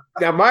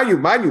 Now, mind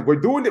you, we're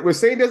doing it. We're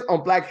saying this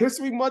on Black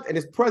History Month and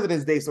it's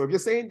President's Day. So if you're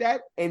saying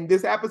that and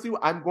this happens to you,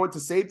 I'm going to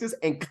save this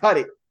and cut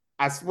it.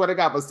 I swear to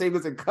God, but save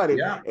this and cut it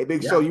and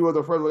make sure you were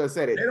the first one that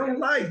said it. They don't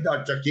like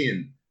Dr.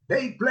 King.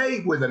 They play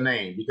with the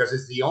name because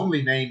it's the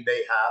only name they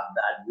have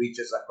that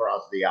reaches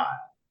across the aisle.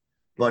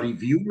 But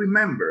if you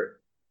remember,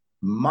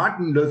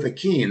 Martin Luther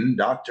King,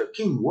 Dr.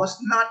 King, was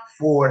not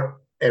for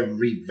a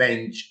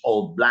revenge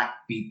of Black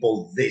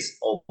people this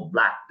or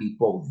Black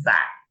people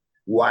that.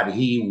 What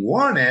he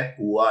wanted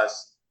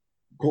was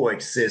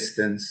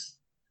coexistence,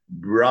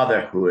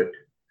 brotherhood,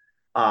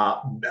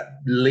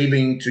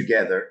 living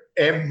together,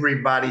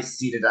 everybody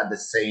seated at the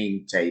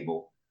same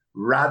table,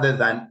 rather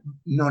than,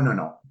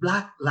 no,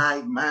 Black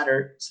Lives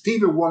Matter.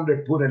 Stevie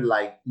Wonder put it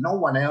like no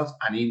one else,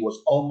 and he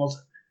was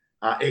almost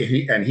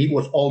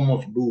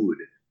booed.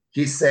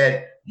 He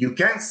said, you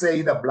can't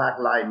say that Black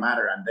Lives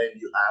Matter and then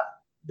you have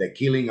the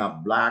killing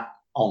of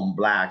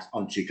Blacks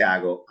on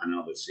Chicago and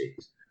other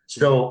cities.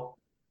 So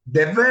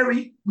the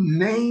very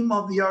name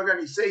of the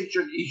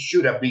organization, it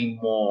should have been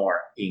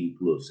more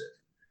inclusive.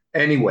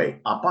 Anyway,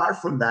 apart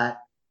from that,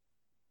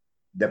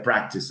 the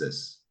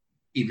practices.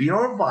 If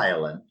you're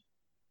violent,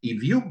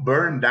 if you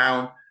burn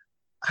down,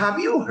 have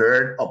you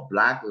heard of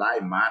Black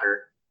Lives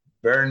Matter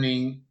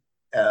burning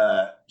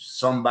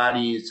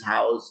somebody's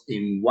house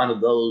in one of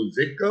those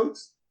zip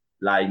codes,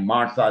 like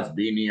Martha's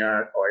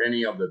Vineyard or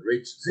any of the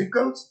rich zip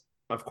codes?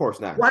 Of course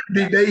not. What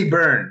did they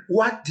burn?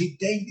 What did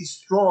they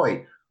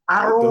destroy?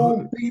 Our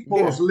own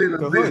people's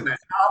little business,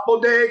 our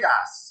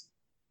bodegas.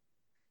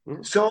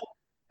 Mm-hmm. So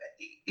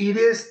it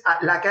is,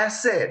 like I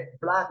said,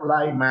 Black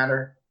Lives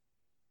Matter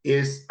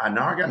is an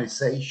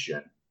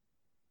organization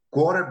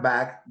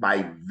quarterbacked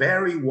by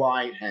very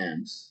white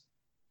hands,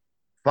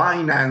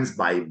 financed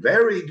by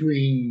very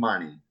green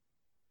money,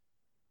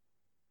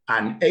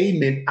 and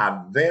aiming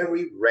at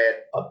very red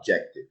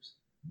objectives.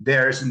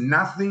 There's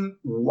nothing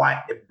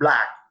black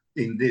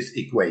in this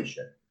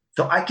equation.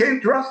 So I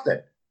can't trust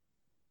it.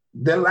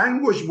 The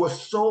language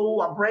was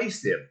so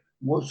abrasive,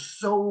 was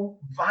so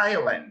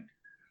violent.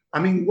 I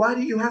mean, why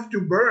do you have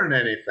to burn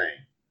anything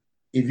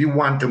if you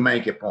want to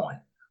make a point?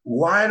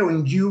 Why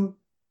don't you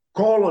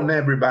call on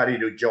everybody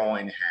to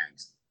join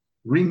hands?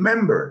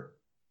 Remember,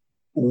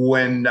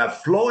 when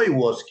Floyd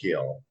was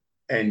killed,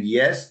 and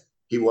yes,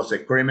 he was a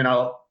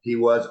criminal, he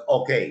was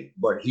okay,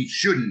 but he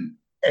shouldn't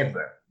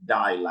ever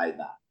die like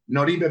that.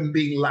 Not even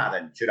Bin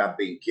Laden should have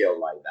been killed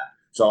like that.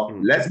 So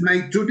let's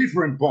make two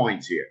different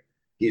points here.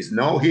 He's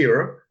no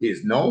hero,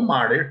 he's no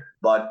martyr,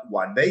 but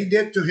what they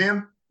did to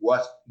him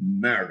was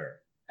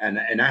murder.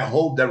 And I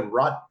hope they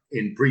rot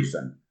in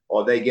prison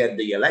or they get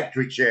the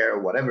electric chair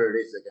or whatever it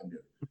is they can do.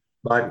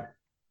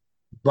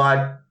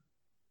 But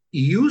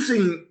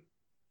using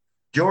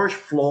George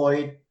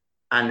Floyd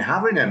and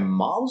having a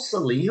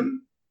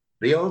mausoleum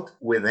built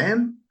with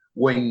him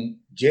when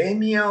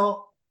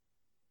Jamil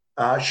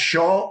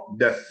Shaw,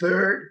 the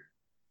third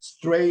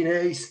straight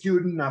A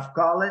student of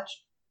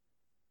college,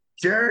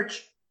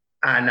 church,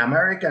 an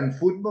American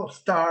football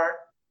star,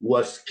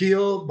 was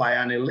killed by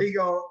an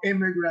illegal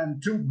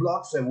immigrant 2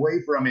 blocks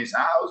away from his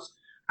house.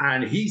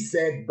 And he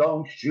said,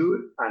 don't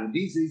shoot. And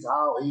this is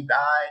how he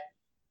died.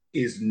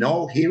 Is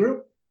no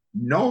hero,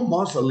 no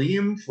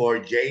mausoleum for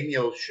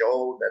Jamil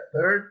Shaw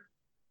III.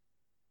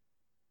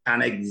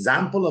 An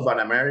example of an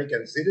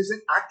American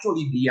citizen,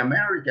 actually the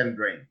American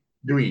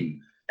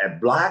dream. A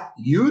Black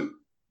youth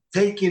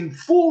taking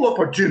full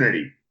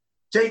opportunity,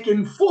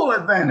 taking full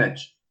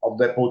advantage of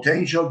the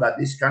potential that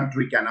this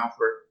country can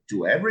offer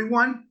to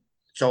everyone.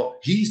 So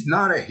he's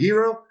not a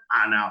hero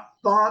and a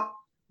thought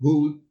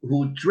who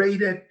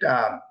traded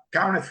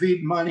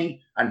counterfeit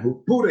money and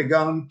who put a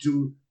gun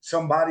to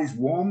somebody's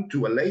womb,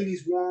 to a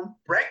lady's womb,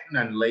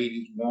 pregnant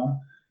lady's womb,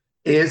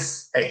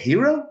 is a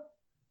hero.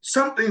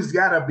 Something's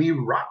got to be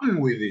rotten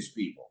with these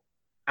people.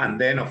 And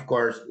then, of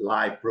course,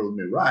 life proved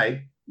me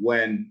right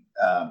when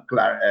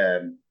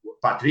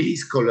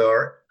Patrice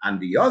Collor and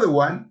the other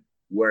one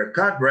were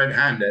caught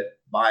red-handed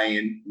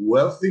buying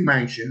wealthy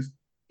mansions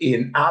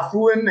in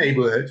affluent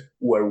neighborhoods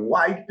where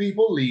white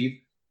people live,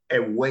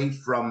 away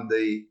from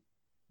the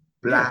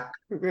Black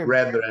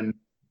brethren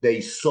they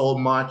so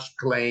much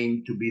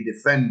claim to be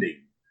defending.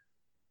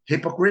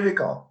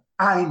 Hypocritical.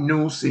 I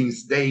knew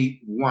since day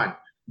one,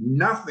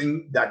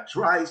 nothing that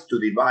tries to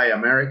divide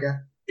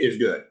America is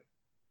good.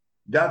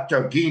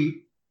 Dr.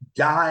 King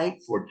died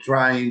for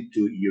trying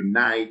to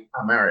unite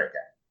America.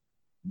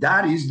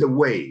 That is the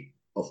way.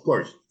 Of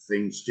course,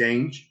 things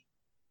change.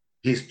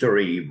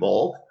 History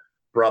evolved.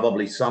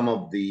 Probably some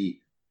of the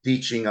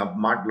teaching of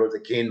Martin Luther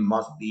King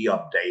must be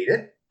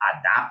updated,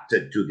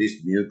 adapted to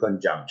this new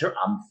conjuncture.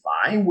 I'm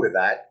fine with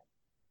that.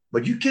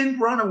 But you can't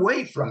run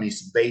away from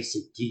his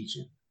basic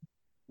teaching.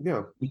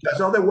 Yeah.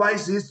 Because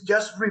otherwise it's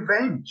just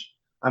revenge.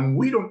 And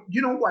we don't,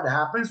 you know what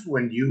happens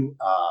when you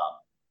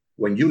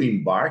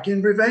embark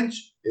in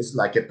revenge? It's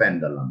like a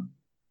pendulum.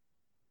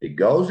 It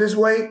goes this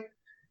way,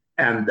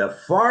 and the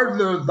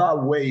farther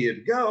that way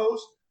it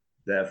goes,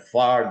 the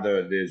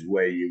farther this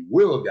way it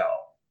will go.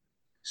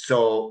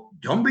 So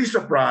don't be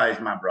surprised,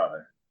 my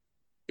brother,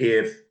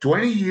 if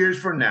 20 years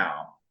from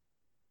now,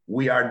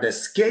 we are the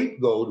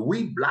scapegoat,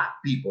 we Black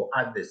people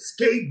are the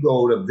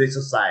scapegoat of this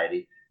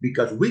society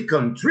because we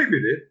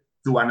contributed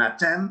to an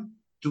attempt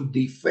to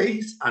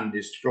deface and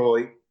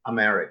destroy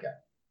America.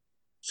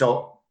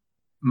 So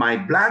my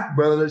Black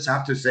brothers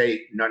have to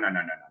say, no.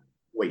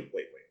 Wait.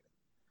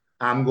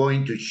 I'm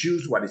going to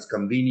choose what is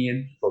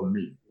convenient for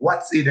me.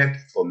 What's in it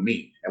for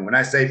me? And when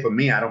I say for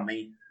me, I don't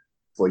mean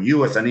for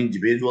you as an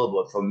individual,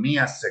 but for me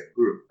as a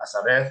group, as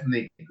an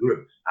ethnic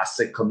group, as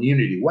a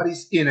community. What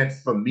is in it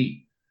for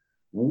me?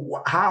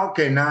 How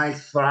can I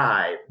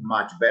thrive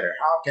much better?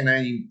 How can I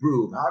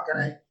improve? How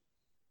can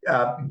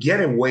I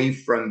get away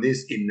from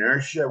this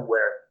inertia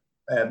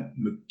where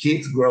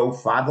kids grow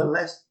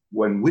fatherless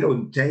when we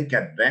don't take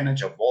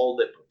advantage of all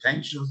the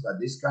potentials that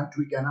this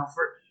country can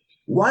offer?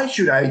 Why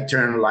should I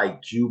turn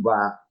like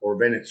Cuba or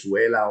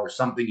Venezuela or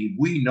something if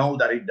we know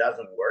that it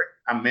doesn't work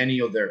and many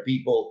of their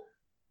people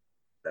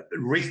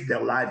risk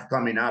their life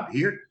coming up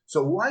here?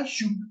 So why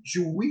should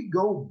we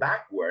go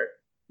backward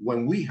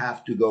when we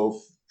have to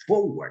go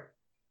forward?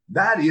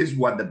 That is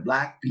what the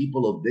Black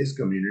people of this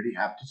community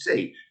have to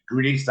say.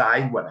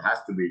 Criticize what has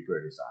to be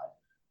criticized.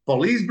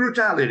 Police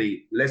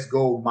brutality, let's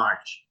go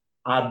march.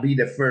 I'll be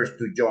the first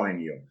to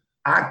join you.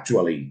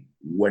 Actually,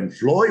 when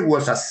Floyd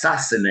was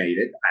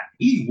assassinated, and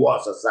he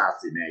was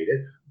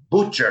assassinated,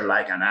 butchered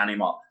like an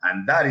animal,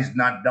 and that is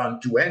not done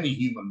to any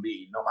human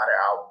being, no matter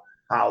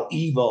how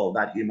evil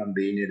that human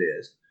being it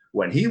is.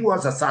 When he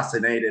was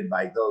assassinated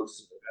by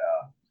those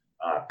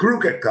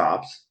crooked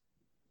cops,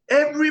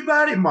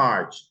 everybody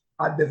marched.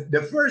 At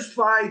the first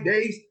 5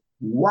 days,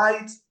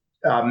 white,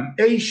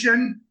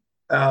 Asian,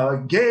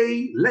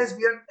 gay,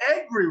 lesbian,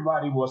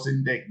 everybody was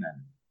indignant.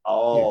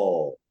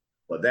 Oh,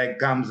 but then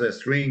comes a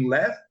string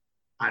left,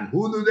 and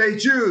who do they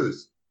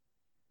choose?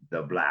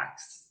 The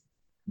Blacks.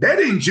 They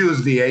didn't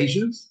choose the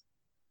Asians.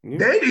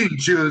 They didn't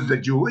choose the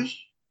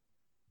Jewish.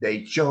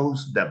 They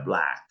chose the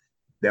Black,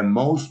 the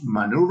most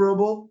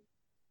maneuverable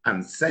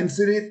and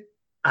sensitive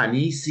and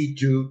easy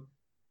to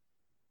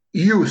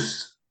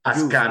use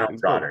as cannon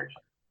fodder.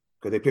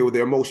 Because they play with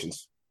their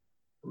emotions.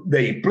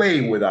 They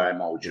play with our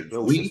emotions.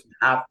 We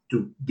have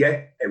to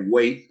get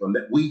away from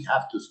that. We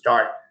have to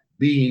start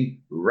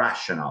being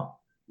rational.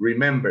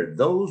 Remember,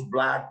 those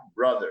Black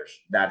brothers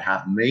that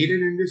have made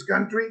it in this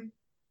country,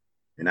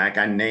 and I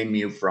can name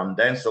you from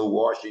Denzel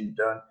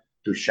Washington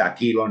to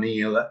Shaquille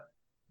O'Neal,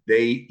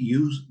 they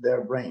use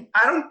their brain.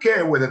 I don't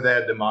care whether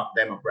they're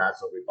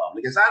Democrats or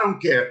Republicans. I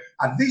don't care.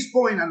 At this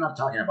point, I'm not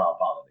talking about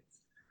politics,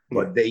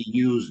 but they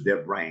use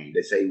their brain.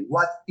 They say,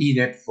 what's in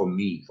it for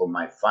me, for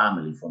my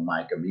family, for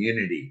my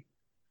community?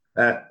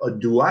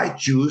 Do I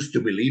choose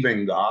to believe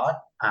in God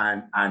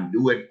and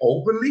do it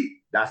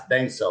openly? That's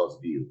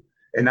Denzel's view.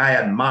 And I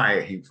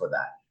admire him for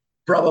that.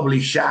 Probably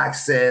Shaq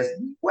says,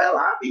 well,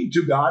 I'm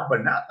into God,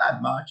 but not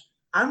that much.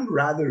 I'm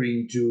rather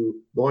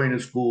into going to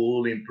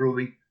school,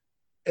 improving.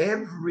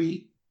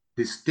 Every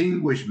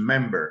distinguished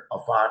member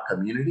of our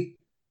community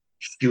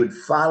should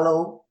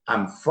follow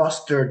and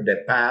foster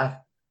the path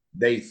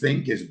they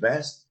think is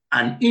best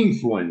and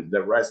influence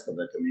the rest of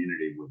the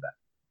community with that.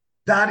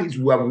 That is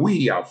what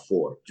we are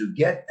for, to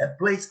get a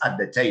place at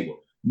the table,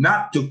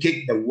 not to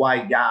kick the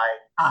white guy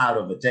out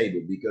of the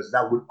table, because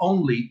that would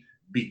only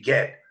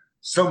beget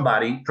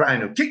somebody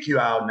trying to kick you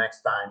out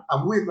next time.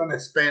 And we're going to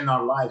spend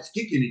our lives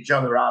kicking each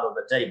other out of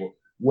the table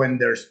when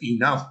there's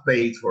enough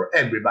space for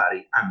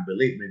everybody. And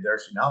believe me,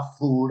 there's enough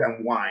food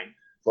and wine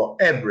for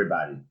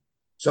everybody.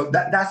 So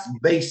that's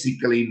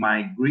basically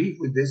my grief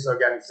with this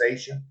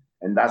organization.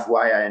 And that's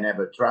why I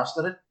never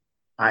trusted it.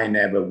 I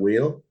never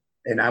will.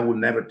 And I will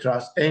never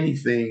trust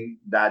anything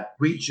that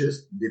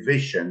preaches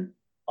division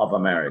of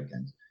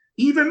Americans.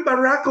 Even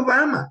Barack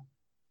Obama,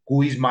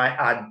 who is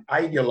my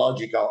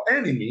ideological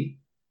enemy,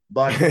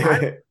 but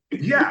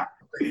yeah,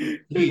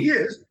 he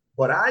is.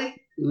 But I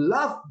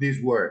love this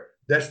word.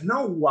 There's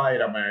no white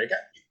America,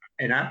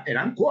 and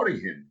I'm quoting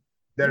him.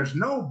 There's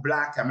no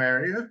black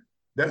America.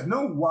 There's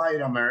no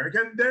white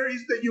America. There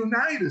is the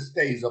United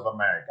States of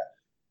America.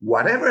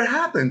 Whatever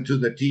happened to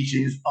the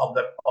teachings of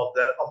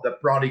the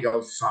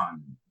prodigal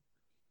son?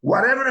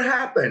 Whatever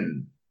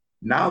happened?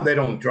 Now they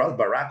don't trust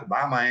Barack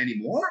Obama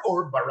anymore,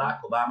 or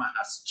Barack Obama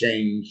has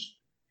changed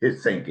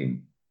his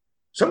thinking.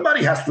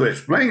 Somebody has to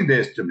explain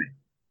this to me.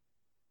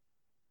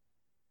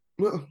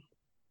 Well,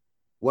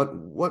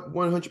 what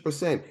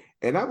 100%.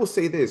 And I will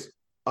say this,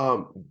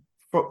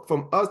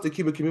 from us, the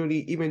Cuban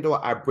community, even though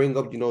I bring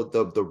up,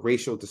 the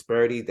racial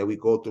disparity that we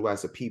go through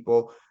as a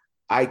people,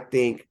 I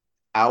think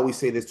I always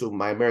say this to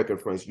my American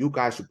friends, you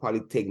guys should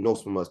probably take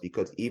notes from us,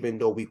 because even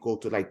though we go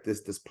through like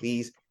this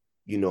displease,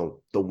 the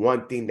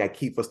one thing that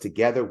keeps us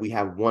together, we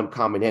have one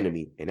common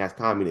enemy, and that's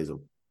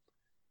communism.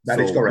 That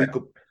is correct.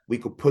 We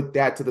could put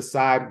that to the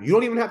side. You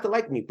don't even have to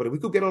like me, but if we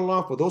could get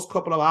along for those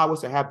couple of hours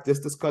to have this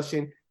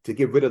discussion, to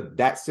get rid of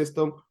that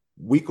system,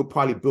 we could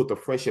probably build a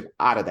friendship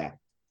out of that.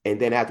 And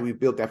then after we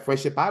build that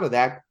friendship out of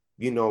that,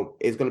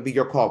 it's going to be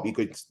your call. You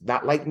could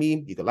not like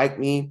me. You could like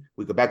me.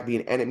 We could back to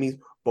being enemies,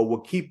 but we'll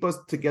keep us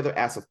together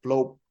as a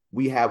flow.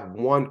 We have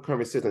one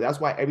current system. That's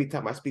why every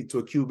time I speak to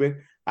a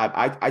Cuban,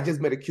 I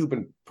just met a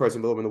Cuban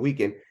person over the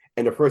weekend,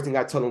 and the first thing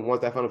I tell them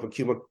once I found out from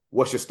Cuba,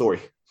 what's your story?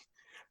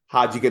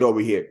 How'd you get over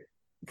here?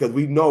 Because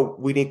we know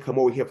we didn't come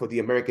over here for the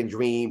American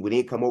dream. We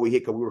didn't come over here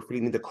because we were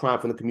fleeing the crime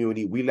from the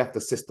community. We left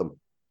the system,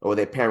 or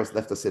their parents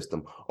left the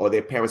system, or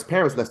their parents'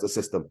 parents left the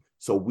system.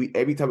 So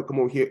every time we come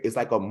over here, it's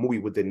like a movie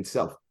within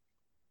itself.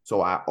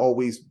 So I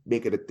always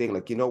make it a thing,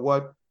 like,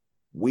 what?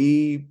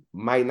 We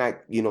might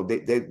not,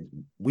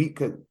 we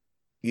could,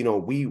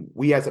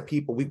 we as a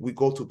people, we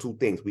go through two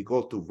things. We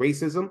go through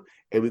racism,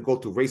 and we go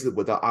through racism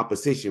with our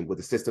opposition, with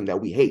the system that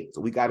we hate.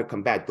 So we got to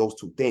combat those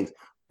two things.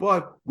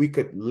 But we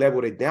could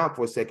level it down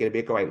for a second and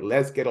be like, all right,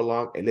 let's get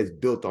along and let's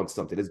build on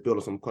something. Let's build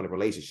on some kind of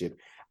relationship.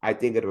 I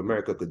think that if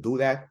America could do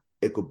that,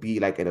 it could be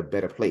like in a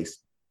better place,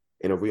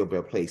 in a real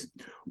better place,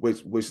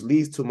 which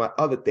leads to my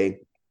other thing.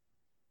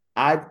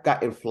 I've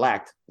gotten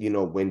flacked,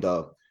 when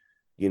the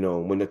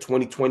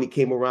 2020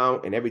 came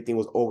around and everything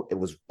was it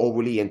was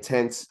overly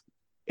intense.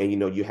 And,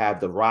 you have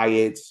the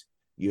riots,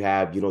 you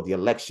have, the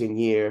election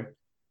year.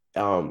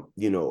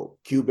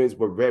 Cubans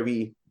were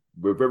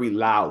very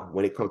loud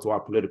when it comes to our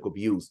political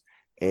views,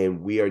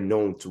 and we are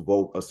known to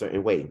vote a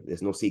certain way.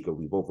 There's no secret.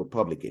 We vote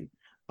Republican.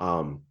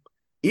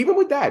 Even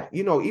with that,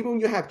 even when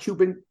you have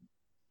Cuban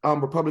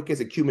Republicans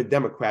and Cuban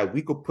Democrats,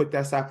 we could put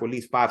that aside for at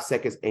least 5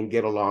 seconds and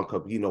get along.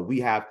 Because, we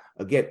have,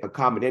 again, a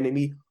common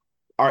enemy.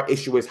 Our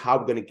issue is how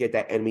we're going to get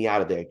that enemy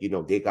out of there.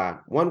 They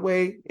got one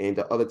way and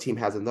the other team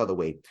has another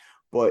way.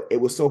 But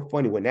it was so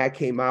funny when that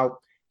came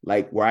out,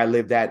 like where I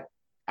lived at,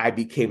 I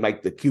became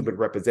like the Cuban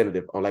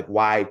representative on like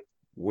why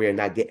we're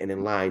not getting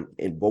in line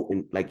and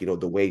voting like,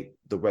 the way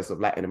the rest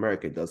of Latin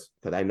America does.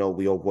 Because I know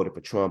we all voted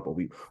for Trump, or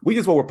we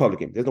just vote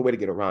Republican. There's no way to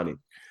get around it.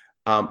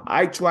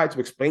 I tried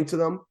to explain to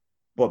them,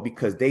 but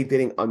because they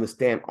didn't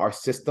understand our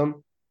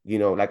system,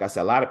 like I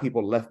said, a lot of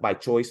people left by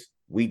choice.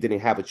 We didn't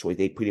have a choice.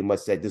 They pretty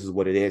much said, this is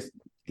what it is,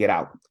 get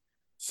out.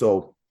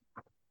 So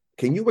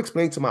can you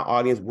explain to my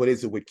audience, what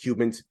is it with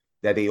Cubans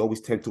that they always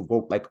tend to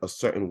vote like a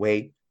certain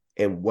way,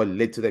 and what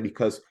led to that?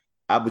 Because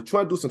I was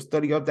trying to do some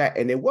study of that,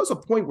 and there was a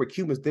point where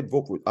Cubans did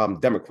vote for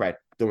Democrat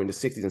during the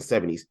 60s and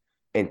 70s,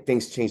 and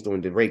things changed during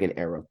the Reagan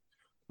era.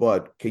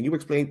 But can you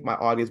explain to my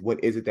audience,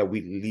 what is it that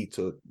we lead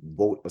to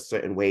vote a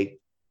certain way?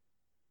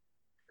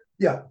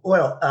 Yeah,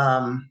 well,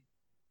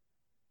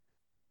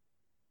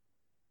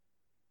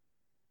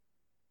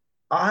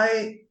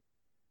 I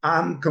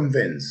I'm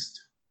convinced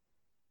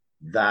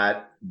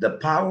that the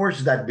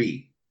powers that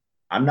be,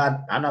 I'm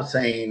not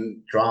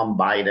saying Trump,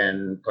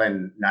 Biden,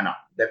 Clinton, no.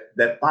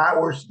 The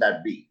powers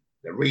that be,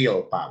 the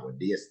real power,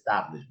 the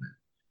establishment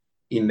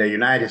in the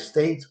United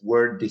States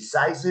were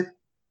decisive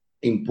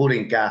in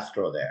putting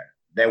Castro there.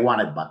 They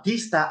wanted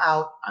Batista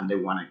out and they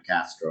wanted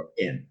Castro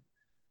in.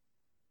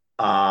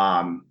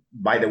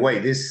 By the way,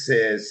 this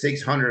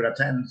 600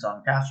 attempts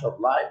on Castro's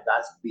life,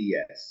 that's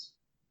BS.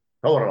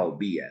 Total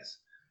BS.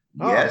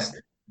 Yes,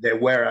 there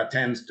were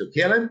attempts to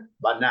kill him,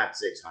 but not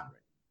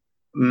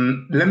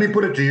 600. Let me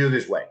put it to you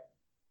this way.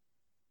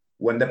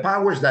 When the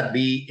powers that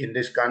be in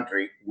this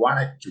country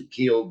wanted to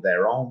kill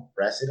their own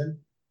president,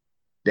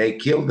 they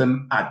killed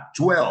them at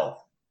 12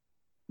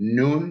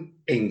 noon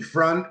in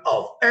front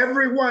of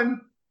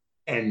everyone,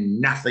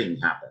 and nothing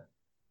happened.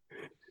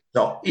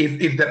 So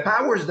if the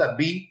powers that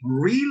be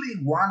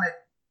really wanted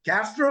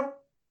Castro,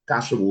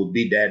 Castro would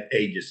be dead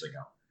ages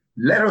ago.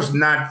 Let us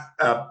not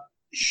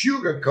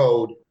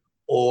sugarcoat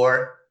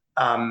or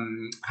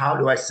how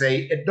do I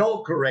say,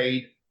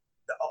 adulterate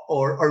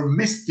or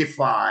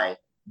mystify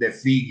the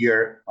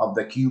figure of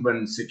the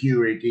Cuban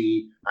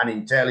security and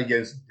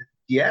intelligence.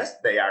 Yes,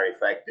 they are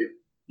effective.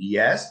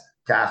 Yes,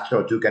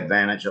 Castro took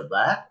advantage of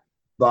that,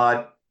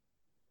 but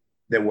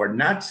there were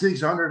not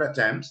 600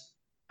 attempts,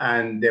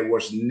 and there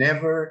was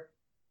never,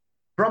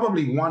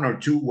 probably one or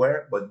two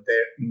were, but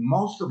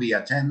most of the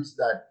attempts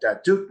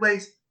that took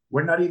place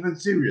were not even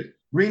serious.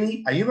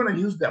 Really, are you going to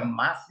use the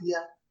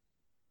mafia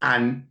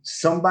and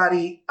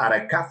somebody at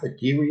a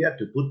cafeteria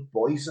to put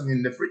poison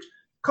in the fridge?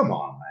 Come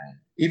on, man.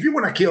 If you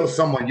want to kill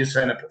someone, you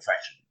send a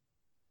professional.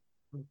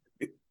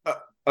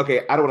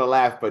 Okay, I don't want to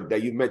laugh, but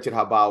you mentioned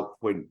how about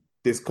when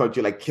this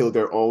country like killed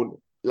their own.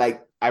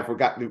 Like, I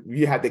forgot,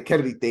 you had the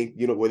Kennedy thing,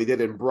 you know, what they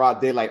did in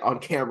broad daylight on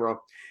camera.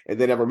 And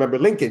then I remember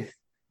Lincoln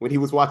when he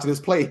was watching his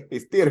play,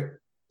 his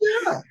theater.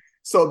 Yeah.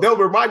 So they'll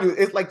remind you,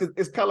 it's like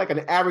it's kind of like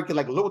an arrogant,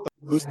 like, look,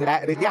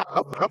 yeah,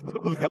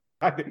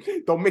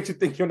 don't make you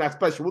think you're not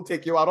special. We'll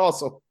take you out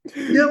also.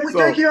 Yeah, we'll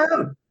take you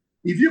out.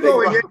 If you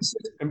go against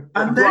it,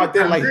 and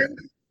then,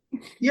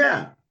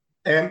 yeah.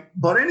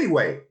 But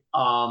anyway,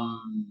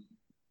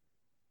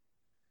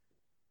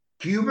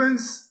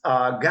 Cubans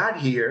got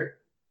here.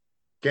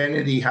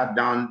 Kennedy had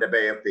done the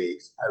Bay of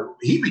Pigs.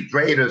 He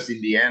betrayed us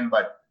in the end,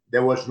 but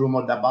there was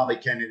rumor that Bobby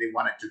Kennedy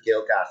wanted to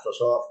kill Castro.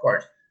 So, of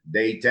course,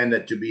 they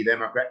tended to be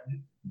Democrat.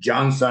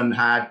 Johnson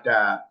had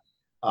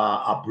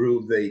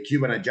approved the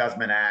Cuban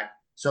Adjustment Act.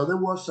 So there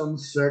was some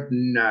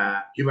certain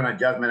Cuban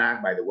Adjustment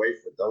Act, by the way,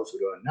 for those who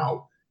don't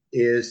know,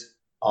 is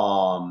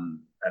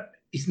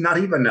it's not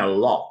even a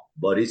law,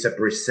 but it's a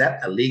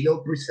precept, a legal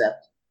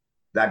precept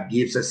that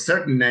gives a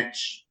certain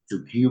edge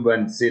to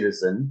Cuban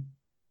citizens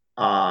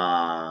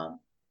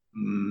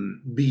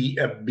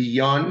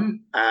beyond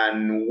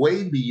and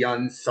way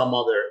beyond some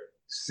other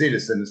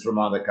citizens from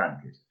other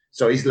countries.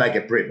 So it's like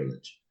a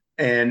privilege.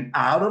 And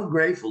out of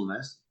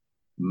gratefulness,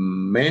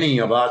 many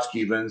of us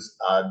Cubans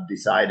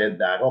decided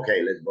that,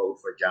 okay, let's vote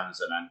for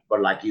Johnson.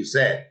 But like you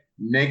said,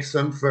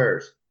 Nixon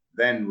first,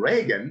 then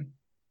Reagan,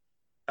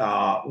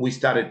 we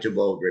started to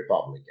vote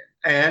Republican.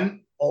 And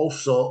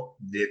also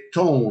the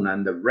tone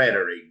and the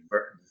rhetoric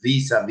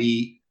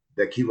vis-a-vis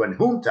the Cuban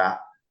junta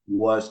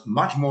was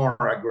much more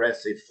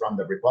aggressive from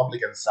the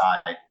Republican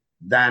side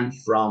than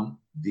from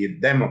the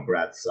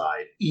Democrat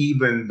side,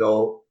 even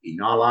though,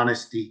 in all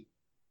honesty,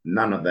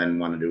 none of them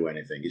want to do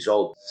anything. It's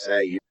all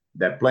say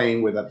they're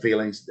playing with their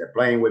feelings, they're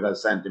playing with their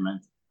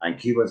sentiments, and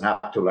Cubans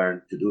have to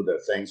learn to do their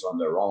things on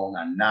their own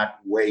and not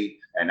wait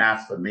and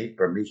ask for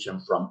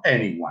permission from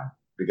anyone,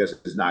 because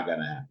it's not going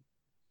to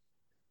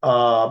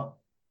happen.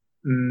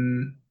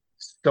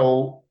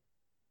 So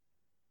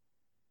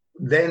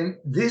then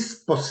this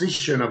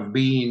position of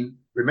being,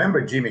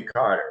 remember Jimmy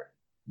Carter,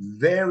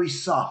 very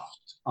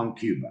soft on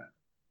Cuba,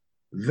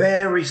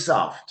 very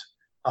soft.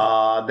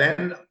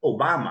 Then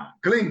Obama,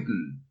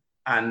 Clinton,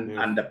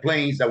 and the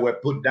planes that were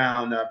put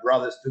down,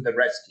 brothers to the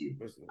rescue,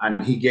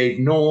 and he gave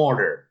no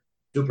order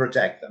to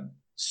protect them.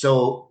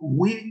 So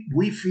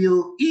we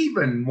feel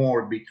even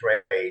more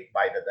betrayed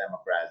by the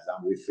Democrats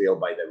than we feel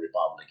by the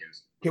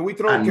Republicans. Can we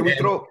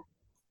throw?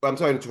 I'm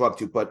sorry to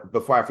interrupt you, but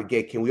before I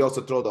forget, can we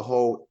also throw the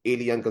whole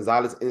Elian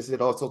Gonzalez incident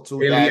also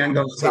too? Elian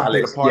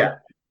Gonzalez, yeah.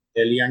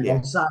 Elian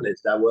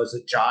Gonzalez, that was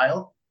a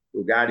child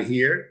who got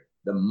here.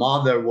 The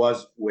mother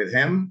was with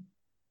him.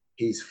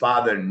 His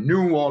father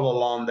knew all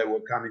along they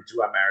were coming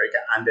to America,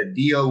 and the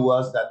deal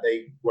was that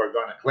they were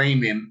going to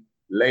claim him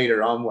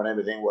later on when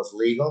everything was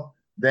legal.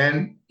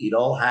 Then it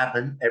all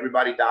happened.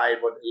 Everybody died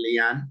but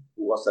Elian,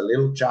 who was a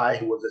little child,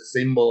 who was a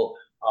symbol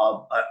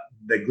of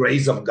the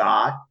grace of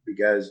God,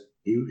 because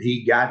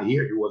he got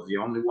here. He was the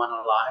only one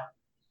alive.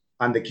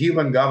 And the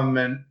Cuban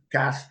government,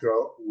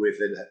 Castro, with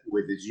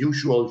his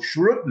usual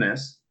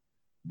shrewdness,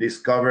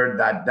 discovered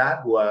that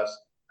that was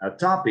a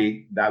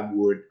topic that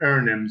would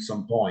earn him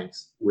some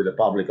points with the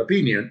public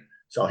opinion.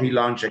 So he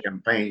launched a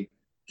campaign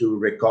to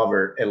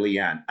recover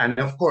Elian. And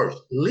of course,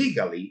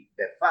 legally,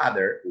 the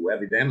father, who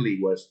evidently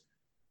was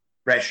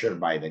pressured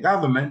by the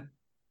government,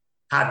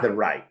 had the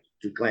right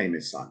to claim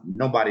his son.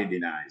 Nobody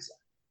denies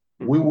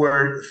that. We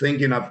were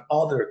thinking of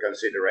other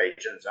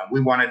considerations, and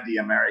we wanted the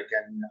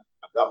American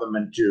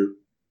government to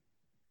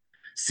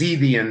see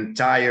the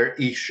entire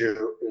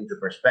issue into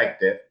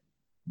perspective.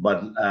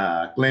 But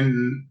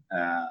Clinton,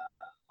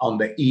 on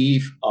the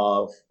eve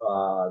of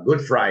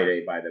Good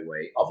Friday, by the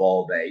way, of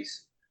all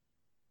days,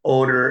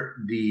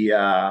 ordered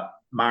the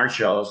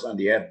marshals and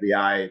the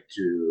FBI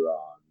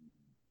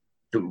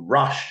to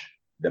rush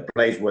the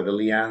place where the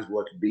Leannes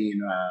was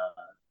being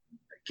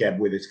kept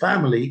with his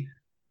family,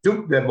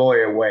 took the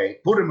boy away,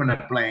 put him in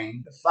a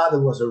plane. The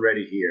father was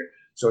already here.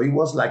 So it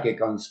was like a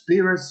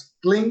conspiracy,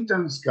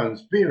 Clinton's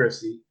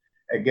conspiracy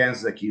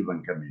against the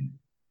Cuban community.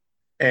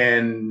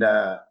 And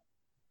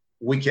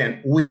we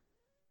get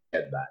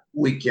that.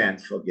 We can't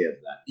forgive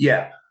that.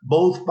 Yeah,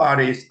 both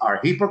parties are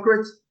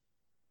hypocrites,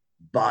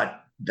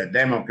 but the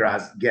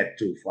Democrats get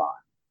too far.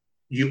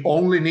 You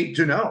only need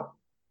to know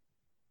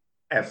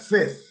a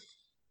fifth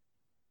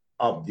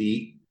of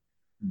the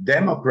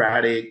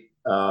Democratic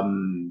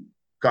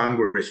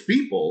Congress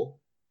people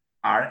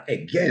are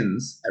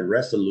against a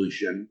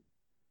resolution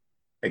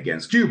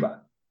against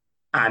Cuba.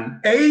 And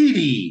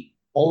 80,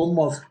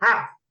 almost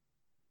half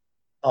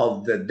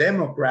of the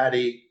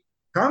Democratic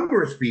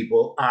Congress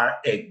people are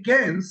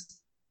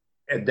against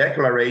a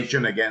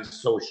declaration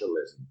against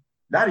socialism.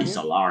 That is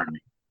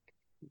alarming.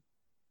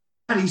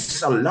 That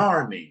is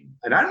alarming.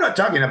 And I'm not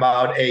talking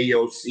about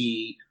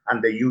AOC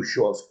and the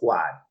usual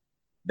squad,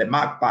 the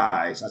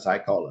magpies, as I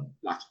call them,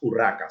 las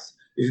urracas.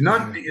 It's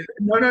not,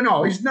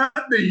 no. It's not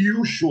the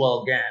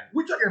usual gang.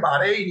 We're talking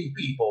about 80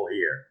 people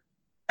here.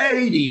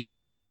 80.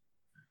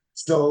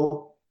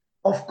 So,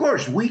 of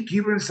course, we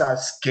Cubans are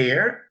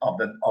scared of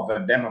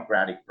a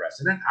Democratic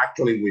president.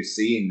 Actually, we're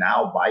seeing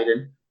now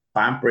Biden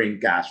pampering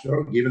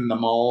Castro, giving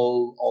them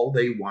all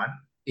they want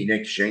in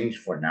exchange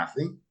for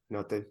nothing.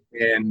 Nothing.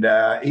 And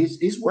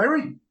it's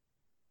worrying.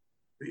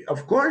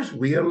 Of course,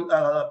 we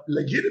are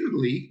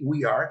legitimately,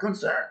 we are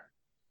concerned.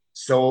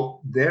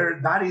 So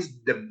that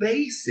is the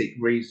basic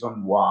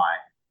reason why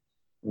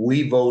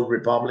we vote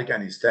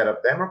Republican instead of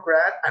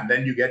Democrat. And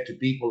then you get to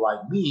people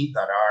like me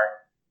that are,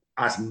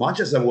 as much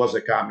as I was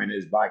a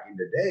communist back in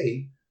the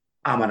day,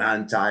 I'm an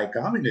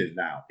anti-communist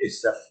now.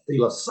 It's a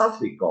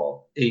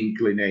philosophical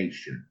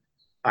inclination.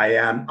 I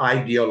am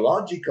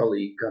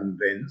ideologically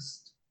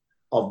convinced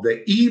of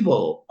the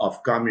evil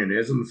of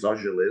communism,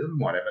 socialism,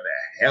 whatever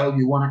the hell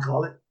you want to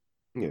call it,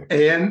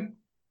 and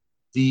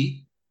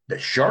the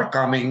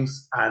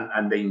shortcomings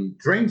and the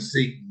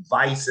intrinsic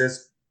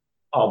vices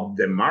of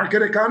the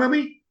market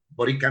economy,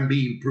 but it can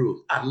be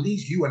improved. At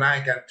least you and I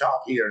can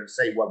talk here and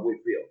say what we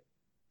feel.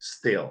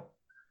 Still.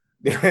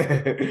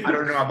 I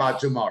don't know about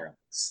tomorrow.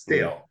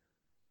 Still.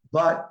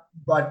 But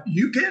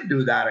you can't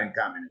do that in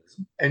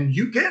communism. And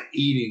you can't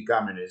eat in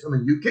communism.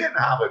 And you can't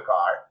have a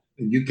car.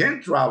 And you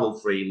can't travel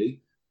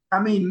freely. I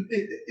mean,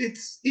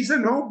 it's a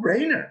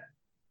no-brainer.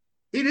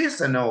 It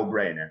is a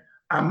no-brainer.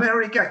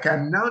 America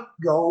cannot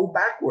go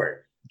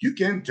backward. You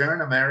can't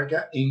turn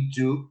America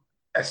into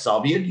a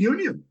Soviet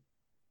Union.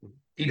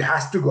 It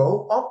has to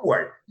go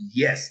upward.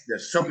 Yes,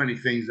 there's so many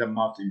things that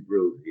must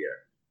improve here.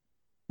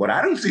 But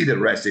I don't see the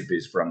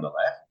recipes from the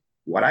left.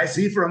 What I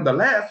see from the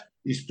left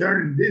is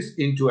turning this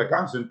into a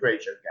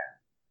concentration camp.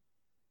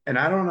 And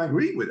I don't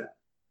agree with that.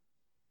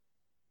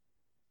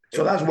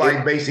 So that's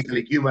why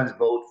basically Cubans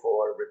vote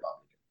for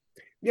Republican.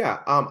 Yeah,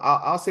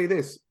 I'll say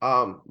this.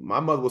 My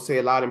mother will say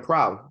it loud and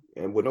proud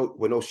and with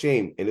no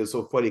shame. And it's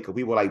so funny because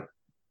we were like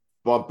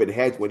bumping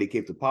heads when it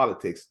came to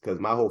politics because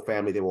my whole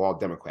family, they were all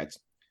Democrats.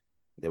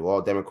 They were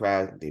all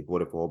Democrats. They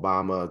voted for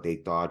Obama. They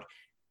thought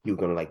he was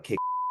going to like kick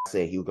ass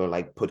and he was going to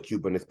like put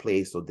Cuba in his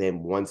place. So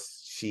then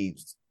once she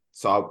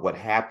saw what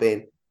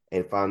happened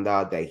and found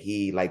out that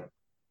he like,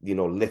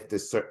 lifted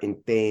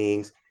certain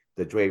things,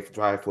 the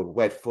drive for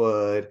wet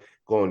foot,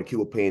 going to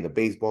Cuba, playing the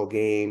baseball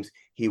games.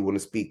 He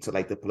wouldn't speak to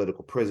like the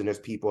political prisoners,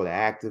 people, the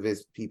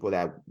activists, people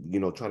that,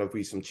 trying to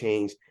reach some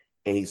change.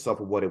 And he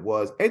suffered what it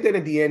was. And then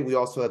in the end, we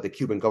also had the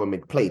Cuban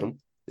government played him.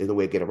 There's no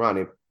way to get around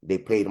it. They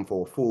played him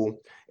for a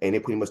fool. And they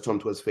pretty much told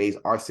him to his face,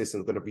 our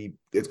system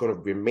is going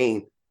to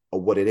remain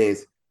of what it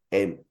is.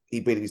 And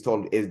he basically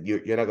told him,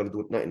 you're not going to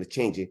do nothing to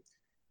change it.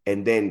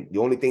 And then the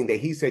only thing that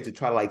he said to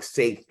try to like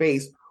save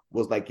face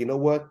was like, you know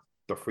what?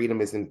 The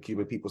freedom is in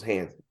Cuban people's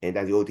hands. And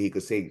that's the only thing he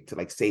could say to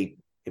like save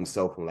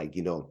himself from like,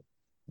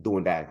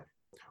 doing that.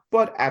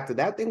 But after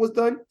that thing was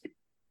done,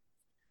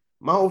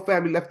 my whole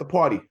family left the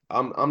party.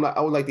 I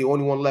was like the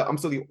only one left. I'm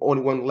still the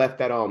only one left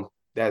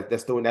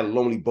that's still in that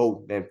lonely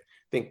boat. And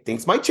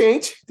things might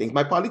change. Things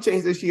might probably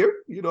change this year.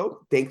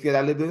 Thankfully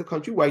I live in a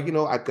country where,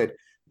 I could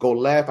go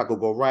left, I could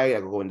go right,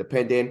 I could go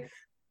independent.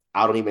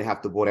 I don't even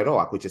have to vote at all.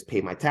 I could just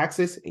pay my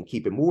taxes and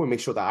keep it moving,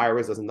 make sure the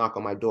IRS doesn't knock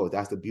on my door.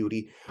 That's the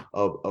beauty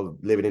of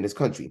living in this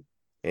country.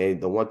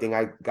 And the one thing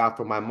I got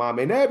from my mom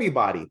and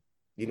everybody,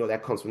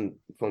 that comes from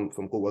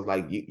Cuba was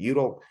like, you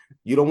don't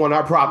want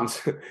our problems,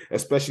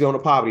 especially on the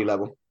poverty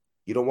level.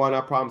 You don't want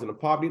our problems on the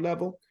poverty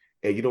level,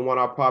 and you don't want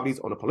our problems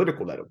on the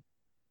political level.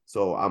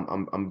 So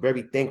I'm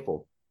very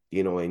thankful,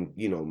 and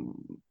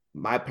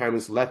my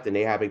parents left and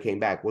they haven't came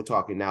back. We're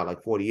talking now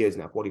like 40 years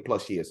now, 40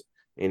 plus years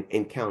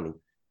in counting.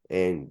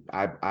 And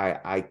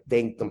I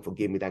thank them for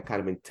giving me that kind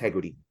of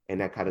integrity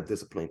and that kind of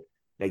discipline.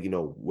 That,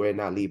 we're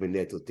not leaving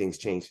there till things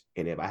change.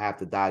 And if I have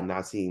to die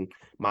not seeing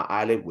my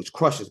island, which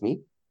crushes me,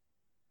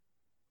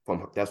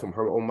 that's from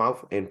her own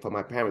mouth and from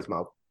my parents'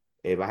 mouth.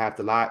 If I have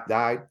to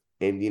die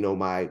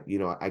and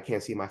I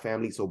can't see my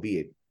family, so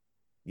be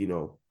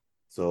it.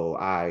 So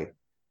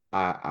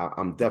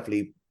I'm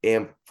definitely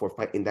am for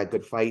fighting that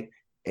good fight.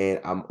 And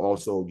I'm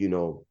also,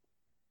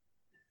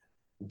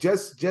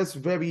 just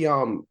very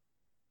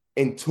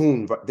in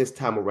tune this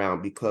time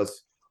around,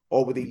 because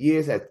over the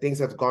years as things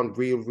have gone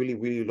really,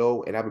 really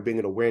low, and I've been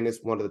bringing awareness,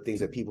 one of the things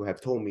that people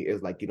have told me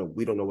is like,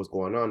 we don't know what's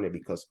going on there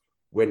because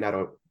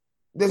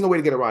there's no way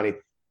to get around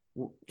it.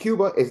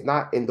 Cuba is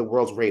not in the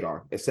world's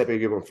radar, except if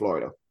you're in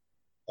Florida.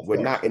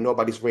 We're not in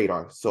nobody's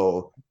radar.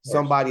 So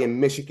somebody in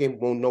Michigan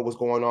won't know what's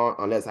going on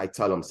unless I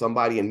tell them.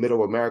 Somebody in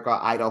Middle America,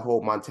 Idaho,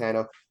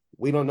 Montana,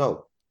 we don't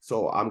know.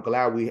 So I'm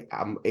glad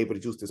I'm able to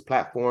use this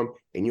platform,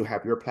 and you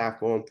have your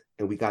platform,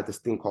 and we got this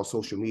thing called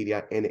social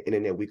media and the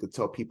internet. We could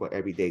tell people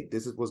every day,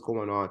 this is what's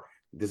going on,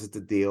 this is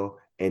the deal,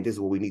 and this is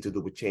what we need to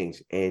do with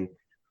change. And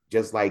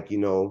just like,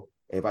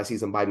 if I see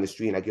somebody in the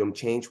street and I give them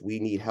change, we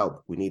need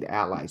help. We need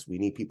allies. We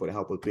need people to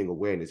help us bring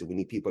awareness, and we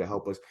need people to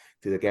help us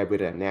to get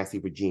rid of that nasty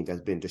regime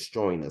that's been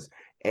destroying us.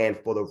 And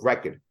for the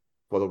record,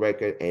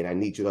 and I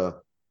need you to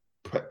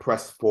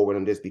press forward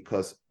on this,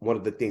 because one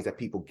of the things that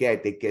people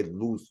they get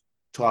loose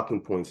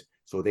talking points.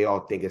 So they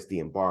all think it's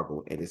the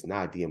embargo, and it's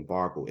not the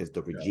embargo. It's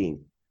the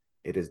regime.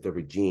 Yeah. It is the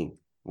regime.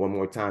 One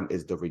more time,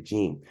 it's the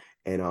regime.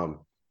 And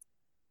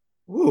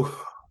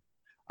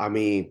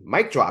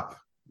mic drop.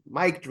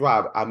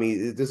 I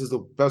mean, this is the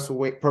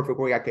perfect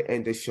way I could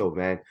end this show,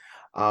 man.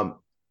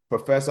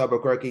 Professor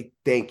Albuquerque,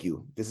 thank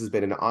you. This has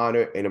been an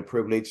honor and a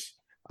privilege.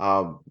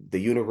 The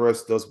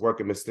universe does work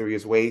in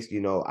mysterious ways.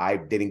 I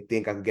didn't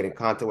think I could get in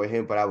contact with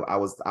him, but I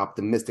was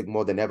optimistic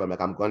more than ever. I'm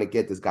like, I'm going to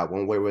get this guy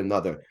one way or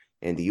another.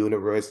 And the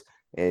universe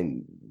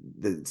and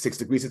the 6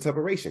 degrees of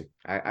separation.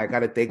 I got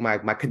to thank my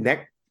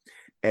connect.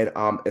 And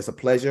it's a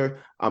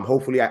pleasure.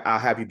 Hopefully I'll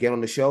have you get on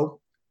the show,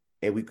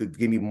 and we could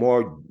give me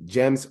more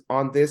gems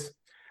on this.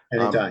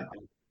 Anytime.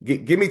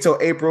 Give me till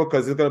April,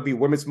 because it's going to be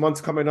Women's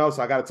Month coming up.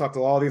 So I got to talk to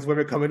all these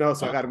women coming up.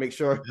 So I got to make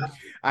sure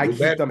I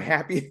keep them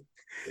happy.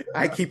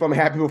 I keep them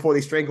happy before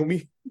they strangle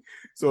me.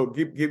 So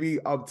give me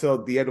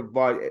until the end of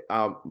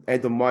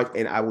March,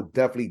 and I will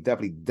definitely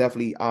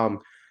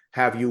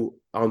have you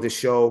on the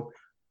show.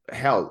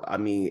 Hell, I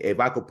mean, if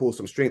I could pull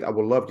some strength, I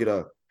would love you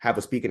to have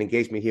a speaking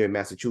engagement here in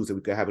Massachusetts.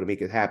 We could have it to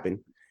make it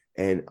happen.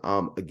 And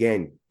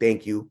again,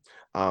 thank you.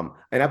 And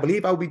I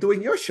believe I'll be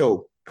doing your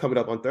show coming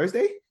up on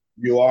Thursday.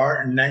 You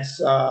are next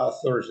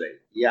Thursday.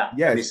 Yeah.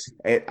 Yes.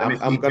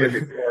 I'm gonna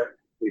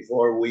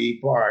before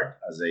we part,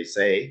 as they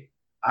say.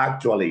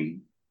 Actually,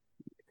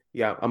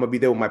 yeah, I'm gonna be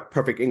there with my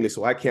perfect English,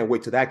 so I can't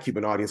wait till that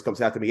Cuban audience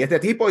comes after me. Este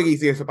tipo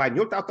dice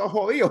español está todo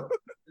jodido.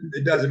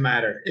 It doesn't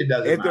matter. It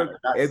doesn't matter.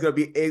 It's gonna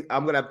be.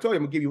 I'm gonna tell you.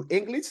 I'm gonna give you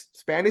English,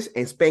 Spanish,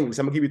 and Spanglish.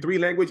 I'm gonna give you 3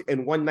 languages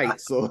in one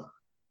night. So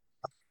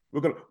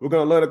we're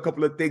gonna learn a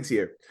couple of things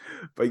here.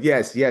 But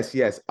yes.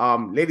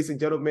 Ladies and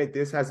gentlemen,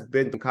 this has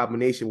been the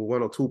combination with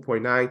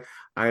 102.9.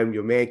 I am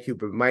your man,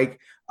 Cuban Mic.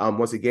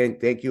 Once again,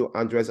 thank you,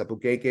 Andres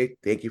Albuquerque.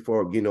 Thank you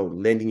for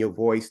lending your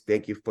voice.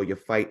 Thank you for your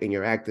fight and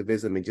your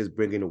activism and just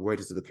bringing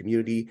awareness to the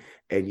community.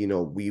 And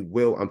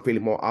I'm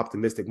feeling more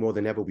optimistic more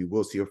than ever. We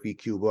will see a free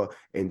Cuba,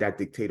 and that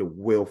dictator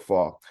will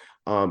fall.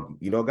 Guys,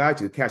 you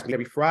can catch me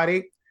every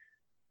Friday.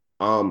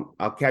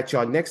 I'll catch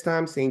y'all next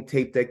time. Same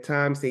Tape Deck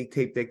time, same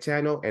Tape Deck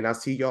channel, and I'll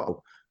see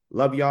y'all.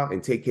 Love y'all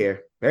and take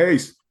care.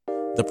 Peace.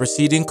 The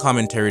preceding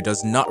commentary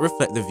does not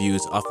reflect the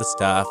views of the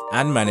staff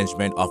and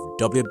management of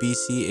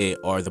WBCA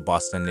or the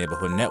Boston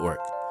Neighborhood Network.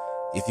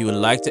 If you would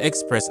like to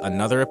express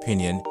another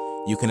opinion,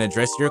 you can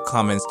address your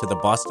comments to the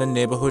Boston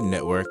Neighborhood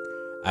Network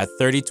at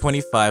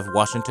 3025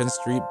 Washington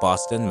Street,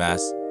 Boston,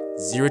 Mass.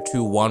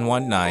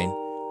 02119.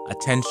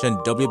 Attention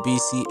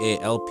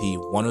WBCA LP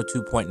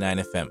 102.9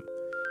 FM.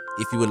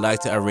 If you would like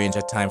to arrange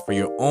a time for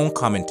your own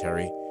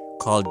commentary,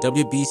 call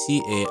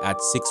WBCA at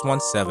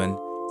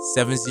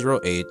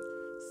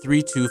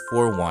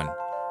 617-708-3241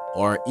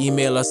 or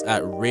email us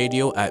at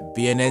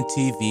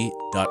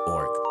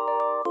radio@bnntv.org.